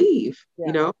residents don't leave. Yeah.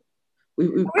 You know,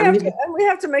 we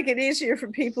have to make it easier for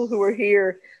people who are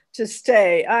here to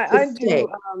stay. I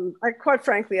quite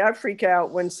frankly, I freak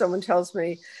out when someone tells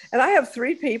me, and I have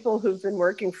 3 people who've been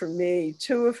working for me,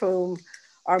 2 of whom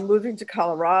are moving to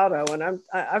Colorado, and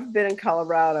I've been in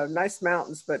Colorado, nice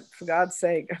mountains, but for God's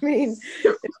sake, I mean,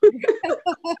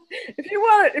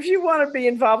 if you want to be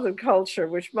involved in culture,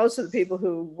 which most of the people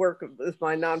who work with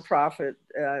my nonprofit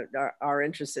are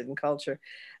interested in culture.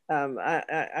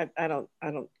 I don't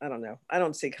know. I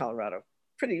don't see Colorado.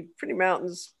 Pretty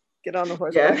mountains. Get on the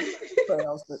horseback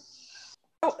trails.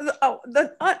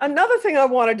 But another thing I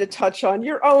wanted to touch on: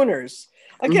 your owners.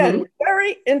 Again,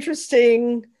 very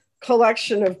interesting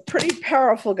collection of pretty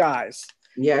powerful guys.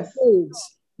 Yes.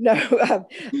 No,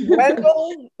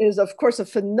 Wendell is, of course, a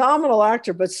phenomenal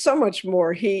actor, but so much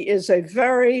more. He is a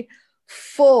very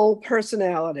full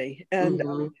personality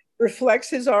and reflects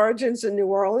his origins in New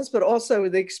Orleans, but also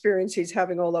the experience he's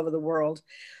having all over the world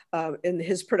in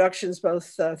his productions,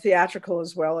 both theatrical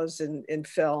as well as in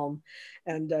film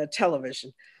and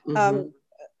television.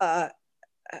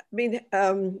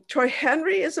 Troy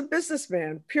Henry is a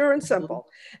businessman, pure and simple.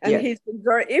 And he's been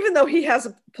even though he has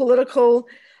a political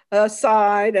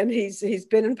side and he's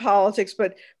been in politics,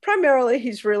 but primarily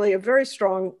he's really a very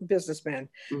strong businessman.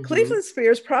 Cleveland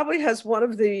Spears probably has one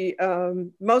of the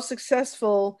most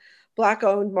successful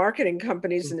Black-owned marketing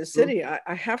companies in the city.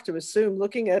 I have to assume,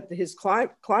 looking at his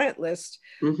client list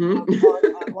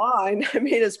online, I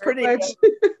mean, it's pretty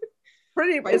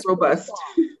robust.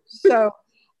 So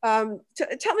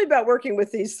tell me about working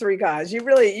with these 3 guys.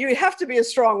 You have to be a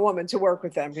strong woman to work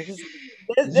with them, because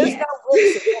there's no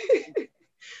way.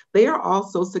 They are all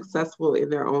so successful in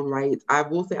their own rights. I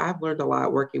will say I've learned a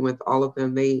lot working with all of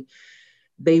them. They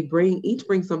each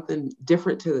bring something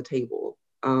different to the table.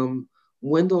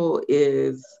 Wendell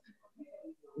is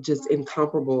just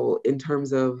incomparable in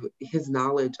terms of his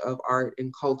knowledge of art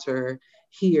and culture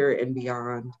here and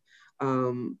beyond.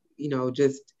 You know,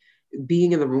 just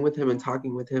being in the room with him and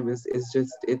talking with him is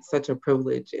just, it's such a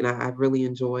privilege. And I've really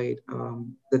enjoyed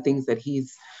the things that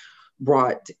he's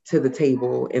brought to the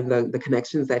table and the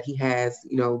connections that he has.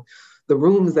 You know, the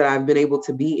rooms that I've been able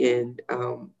to be in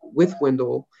with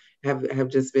Wendell have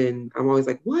just been, I'm always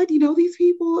like, what, you know these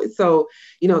people? So,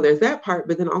 you know, there's that part,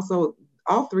 but then also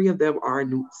all 3 of them are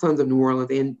sons of New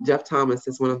Orleans, and Jeff Thomas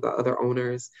is one of the other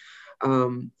owners.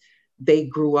 They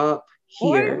grew up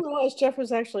here. I didn't realize Jeff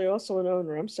was actually also an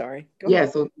owner. I'm sorry. Go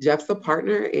ahead. So Jeff's a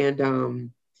partner,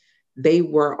 and they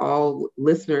were all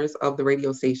listeners of the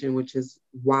radio station, which is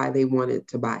why they wanted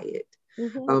to buy it.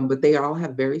 But they all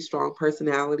have very strong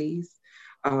personalities.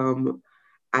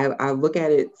 I look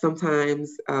at it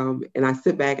sometimes and I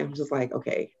sit back and I'm just like,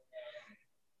 okay,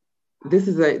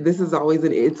 it's always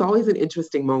an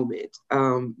interesting moment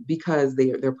because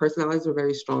their personalities are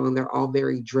very strong. They're all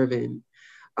very driven,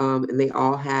 and they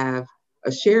all have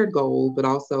a shared goal, but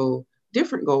also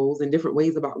different goals and different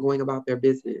ways about going about their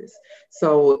business.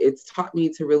 So it's taught me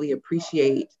to really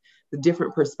appreciate the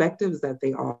different perspectives that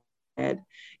they all had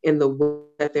and the way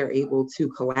that they're able to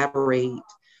collaborate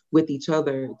with each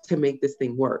other to make this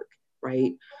thing work,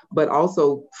 right? But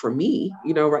also for me,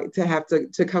 you know, right, to have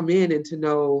to come in and to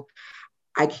know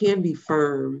I can be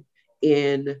firm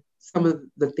in some of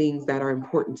the things that are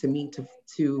important to me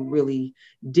to really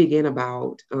dig in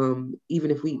about,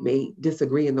 even if we may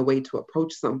disagree in the way to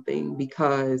approach something,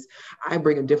 because I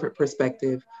bring a different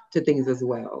perspective to things as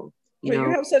well. Well,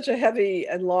 you have such a heavy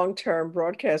and long-term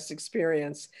broadcast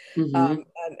experience, Mm-hmm.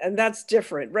 and that's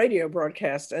different, radio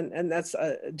broadcast, and that's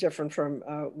different from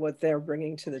what they're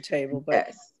bringing to the table. But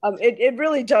Yes. it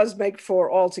really does make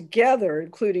for altogether,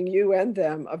 including you and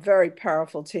them, a very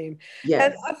powerful team.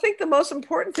 Yes. And I think the most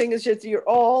important thing is that you're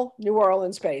all New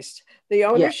Orleans based. The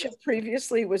ownership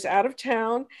previously was out of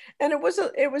town, and it was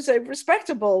a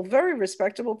respectable, very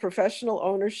respectable professional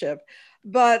ownership.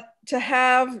 But to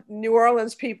have New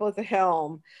Orleans people at the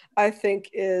helm, I think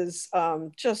is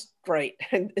just great,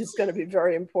 and is going to be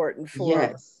very important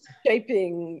for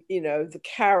shaping, the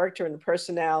character and the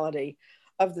personality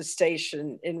of the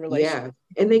station in relation. Yeah,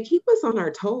 and they keep us on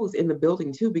our toes in the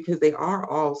building too, because they are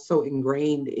all so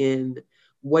ingrained in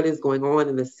what is going on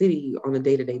in the city on a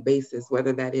day-to-day basis,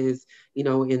 whether that is,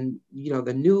 in,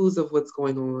 the news of what's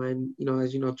going on,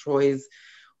 as Troy's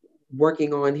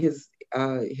working on his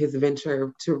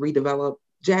venture to redevelop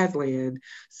Jazzland.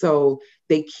 So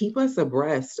they keep us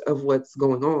abreast of what's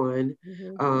going on.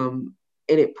 Mm-hmm.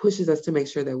 And it pushes us to make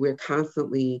sure that we're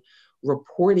constantly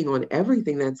reporting on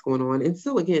everything that's going on, and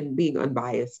still, again, being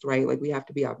unbiased, right? Like, we have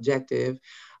to be objective.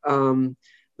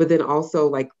 But then also,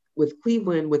 like with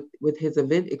Cleveland, with his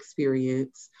event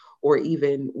experience, or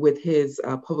even with his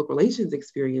public relations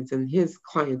experience and his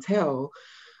clientele,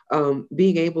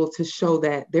 being able to show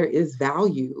that there is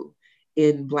value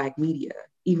in Black media,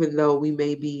 even though we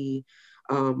may be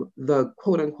the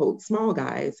quote unquote small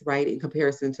guys, right, in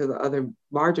comparison to the other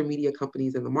larger media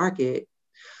companies in the market,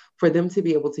 for them to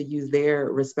be able to use their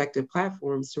respective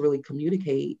platforms to really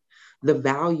communicate the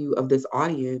value of this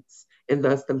audience, and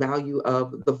thus the value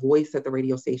of the voice that the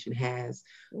radio station has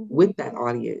with that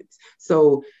audience.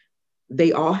 So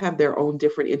they all have their own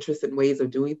different interests and ways of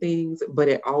doing things, but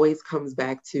it always comes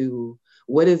back to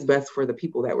what is best for the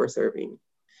people that we're serving,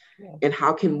 and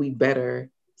how can we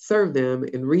better serve them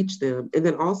and reach them? And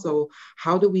then also,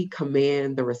 how do we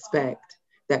command the respect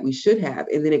that we should have?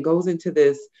 And then it goes into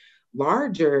this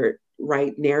larger,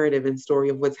 right, narrative and story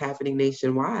of what's happening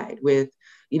nationwide with,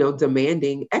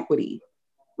 demanding equity.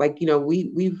 Like,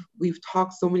 we've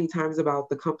talked so many times about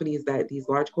the companies, that these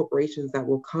large corporations that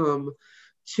will come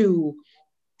to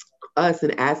us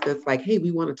and ask us, like, hey, we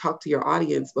want to talk to your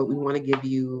audience, but we want to give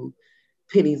you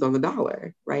pennies on the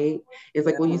dollar, right? It's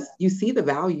like, well, you see the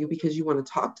value because you want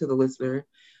to talk to the listener,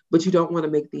 but you don't want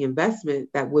to make the investment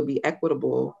that would be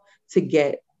equitable to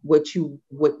get what you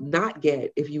would not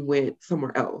get if you went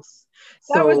somewhere else.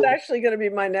 That was actually going to be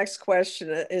my next question,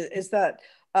 is that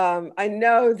I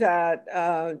know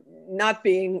that not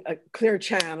being a Clear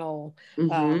Channel,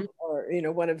 or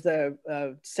one of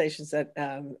the stations that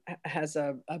has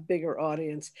a bigger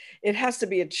audience, it has to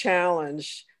be a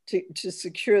challenge to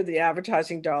secure the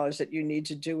advertising dollars that you need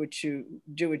to do what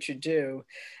you do.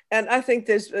 And I think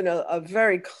there's been a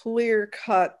very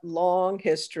clear-cut, long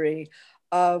history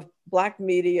of Black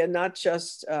media, not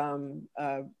just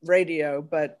radio,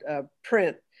 but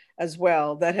print as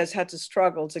well, that has had to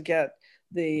struggle to get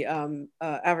the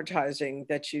advertising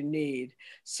that you need.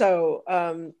 So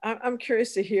I'm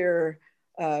curious to hear,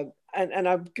 and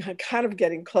I'm kind of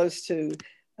getting close to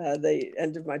the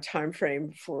end of my time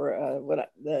frame for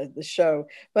the show,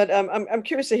 but I'm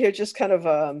curious to hear just kind of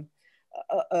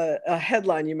a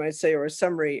headline, you might say, or a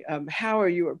summary. How are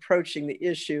you approaching the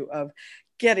issue of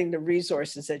getting the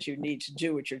resources that you need to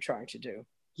do what you're trying to do?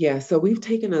 Yeah, so we've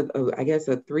taken a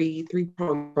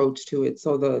three-pronged approach to it.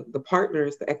 So the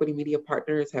partners, the Equity Media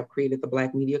partners, have created the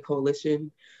Black Media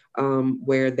Coalition,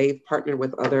 where they've partnered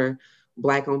with other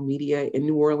Black-owned media in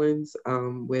New Orleans,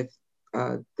 with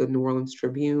the New Orleans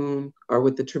Tribune, or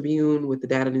with the Tribune, with the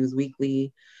Data News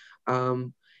Weekly,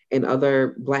 and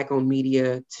other Black-owned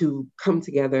media, to come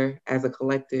together as a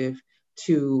collective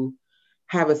to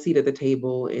have a seat at the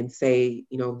table and say,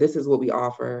 this is what we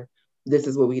offer, this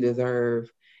is what we deserve,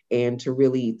 and to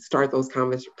really start those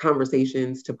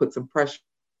conversations, to put some pressure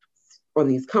on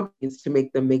these companies to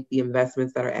make them make the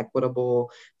investments that are equitable,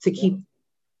 to keep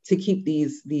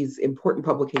these important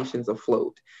publications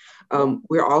afloat.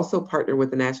 We're also partnered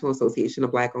with the National Association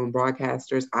of Black-owned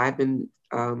Broadcasters. I've been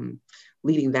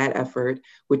leading that effort,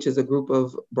 which is a group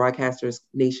of broadcasters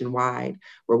nationwide,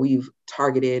 where we've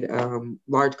targeted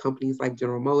large companies like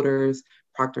General Motors,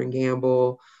 Procter &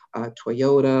 Gamble,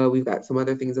 Toyota. We've got some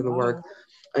other things in the work,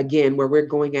 again, where we're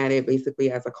going at it basically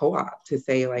as a co-op to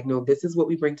say, like, no, this is what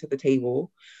we bring to the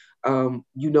table.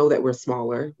 That we're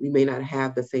smaller. We may not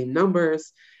have the same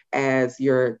numbers as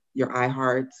your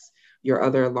iHearts, your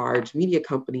other large media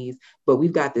companies, but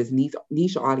we've got this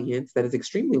niche audience that is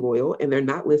extremely loyal, and they're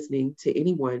not listening to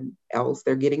anyone else.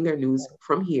 They're getting their news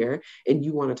from here, and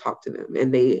you want to talk to them,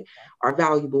 and they are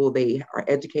valuable, they are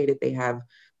educated, they have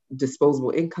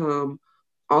disposable income,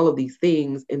 all of these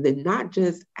things. And then not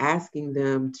just asking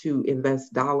them to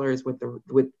invest dollars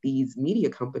with these media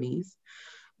companies,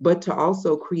 but to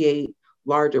also create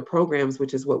larger programs,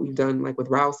 which is what we've done like with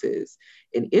Rouse's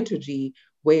and Entergy,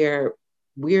 where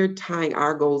we're tying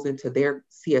our goals into their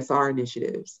CSR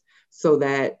initiatives so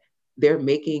that they're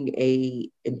making a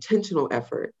intentional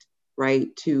effort,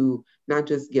 right, to not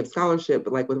just give scholarship,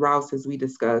 but like with Rouse's, we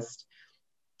discussed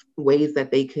ways that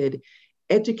they could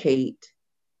educate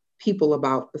people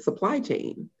about the supply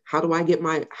chain. How do I get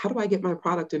my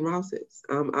product in Rouse's?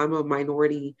 I'm a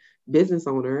minority business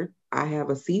owner. I have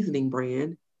a seasoning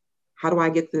brand. How do I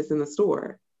get this in the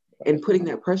store? And putting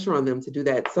that pressure on them to do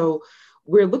that. So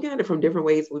we're looking at it from different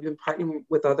ways. We've been partnering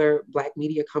with other Black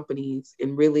media companies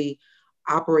and really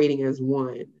operating as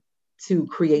one to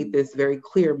create this very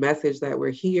clear message that we're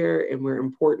here and we're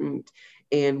important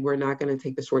and we're not going to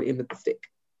take the short end of the stick.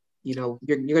 You know,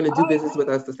 you're going to do business with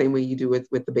us the same way you do with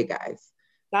the big guys.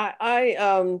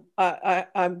 I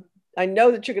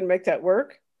know that you can make that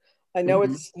work. I know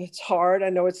it's hard.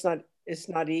 I know it's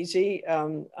not easy.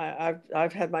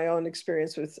 I've had my own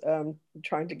experience with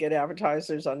trying to get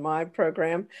advertisers on my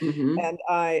program, and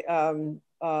I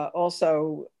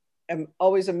also am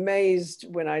always amazed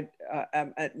when I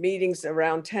am at meetings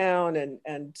around town,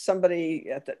 and somebody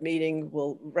at that meeting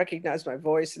will recognize my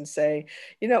voice and say,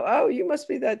 you know, oh, you must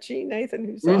be that Jean Nathan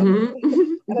who's on.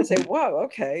 And I say, whoa,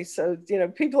 okay, so you know,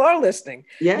 people are listening.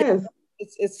 Yes.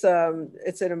 It's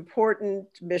an important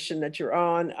mission that you're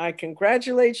on. I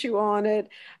congratulate you on it.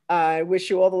 I wish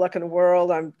you all the luck in the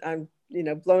world. I'm you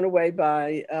know, blown away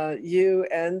by you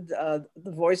and the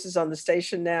voices on the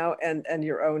station now and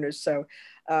your owners. So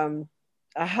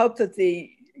I hope that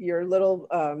your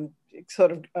little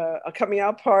sort of a coming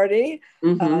out party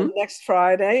next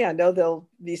Friday. I know there'll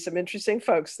be some interesting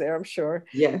folks there, I'm sure.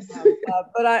 Yes.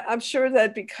 But I'm sure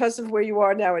that because of where you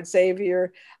are now at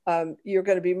Xavier, you're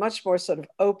going to be much more sort of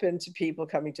open to people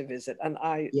coming to visit. And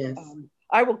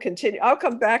I will continue. I'll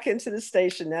come back into the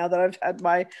station now that I've had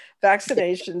my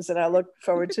vaccinations, and I look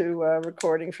forward to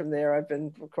recording from there. I've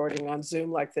been recording on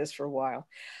Zoom like this for a while.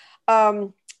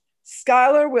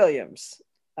 Skylar Williams,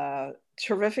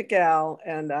 terrific gal,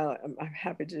 and I'm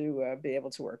happy to be able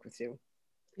to work with you.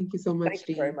 Thank you so much. Thank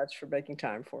you very much for making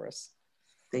time for us.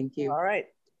 Thank you. All right.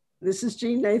 This is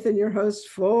Jean Nathan, your host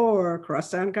for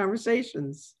Crosstown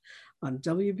Conversations on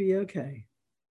WBOK.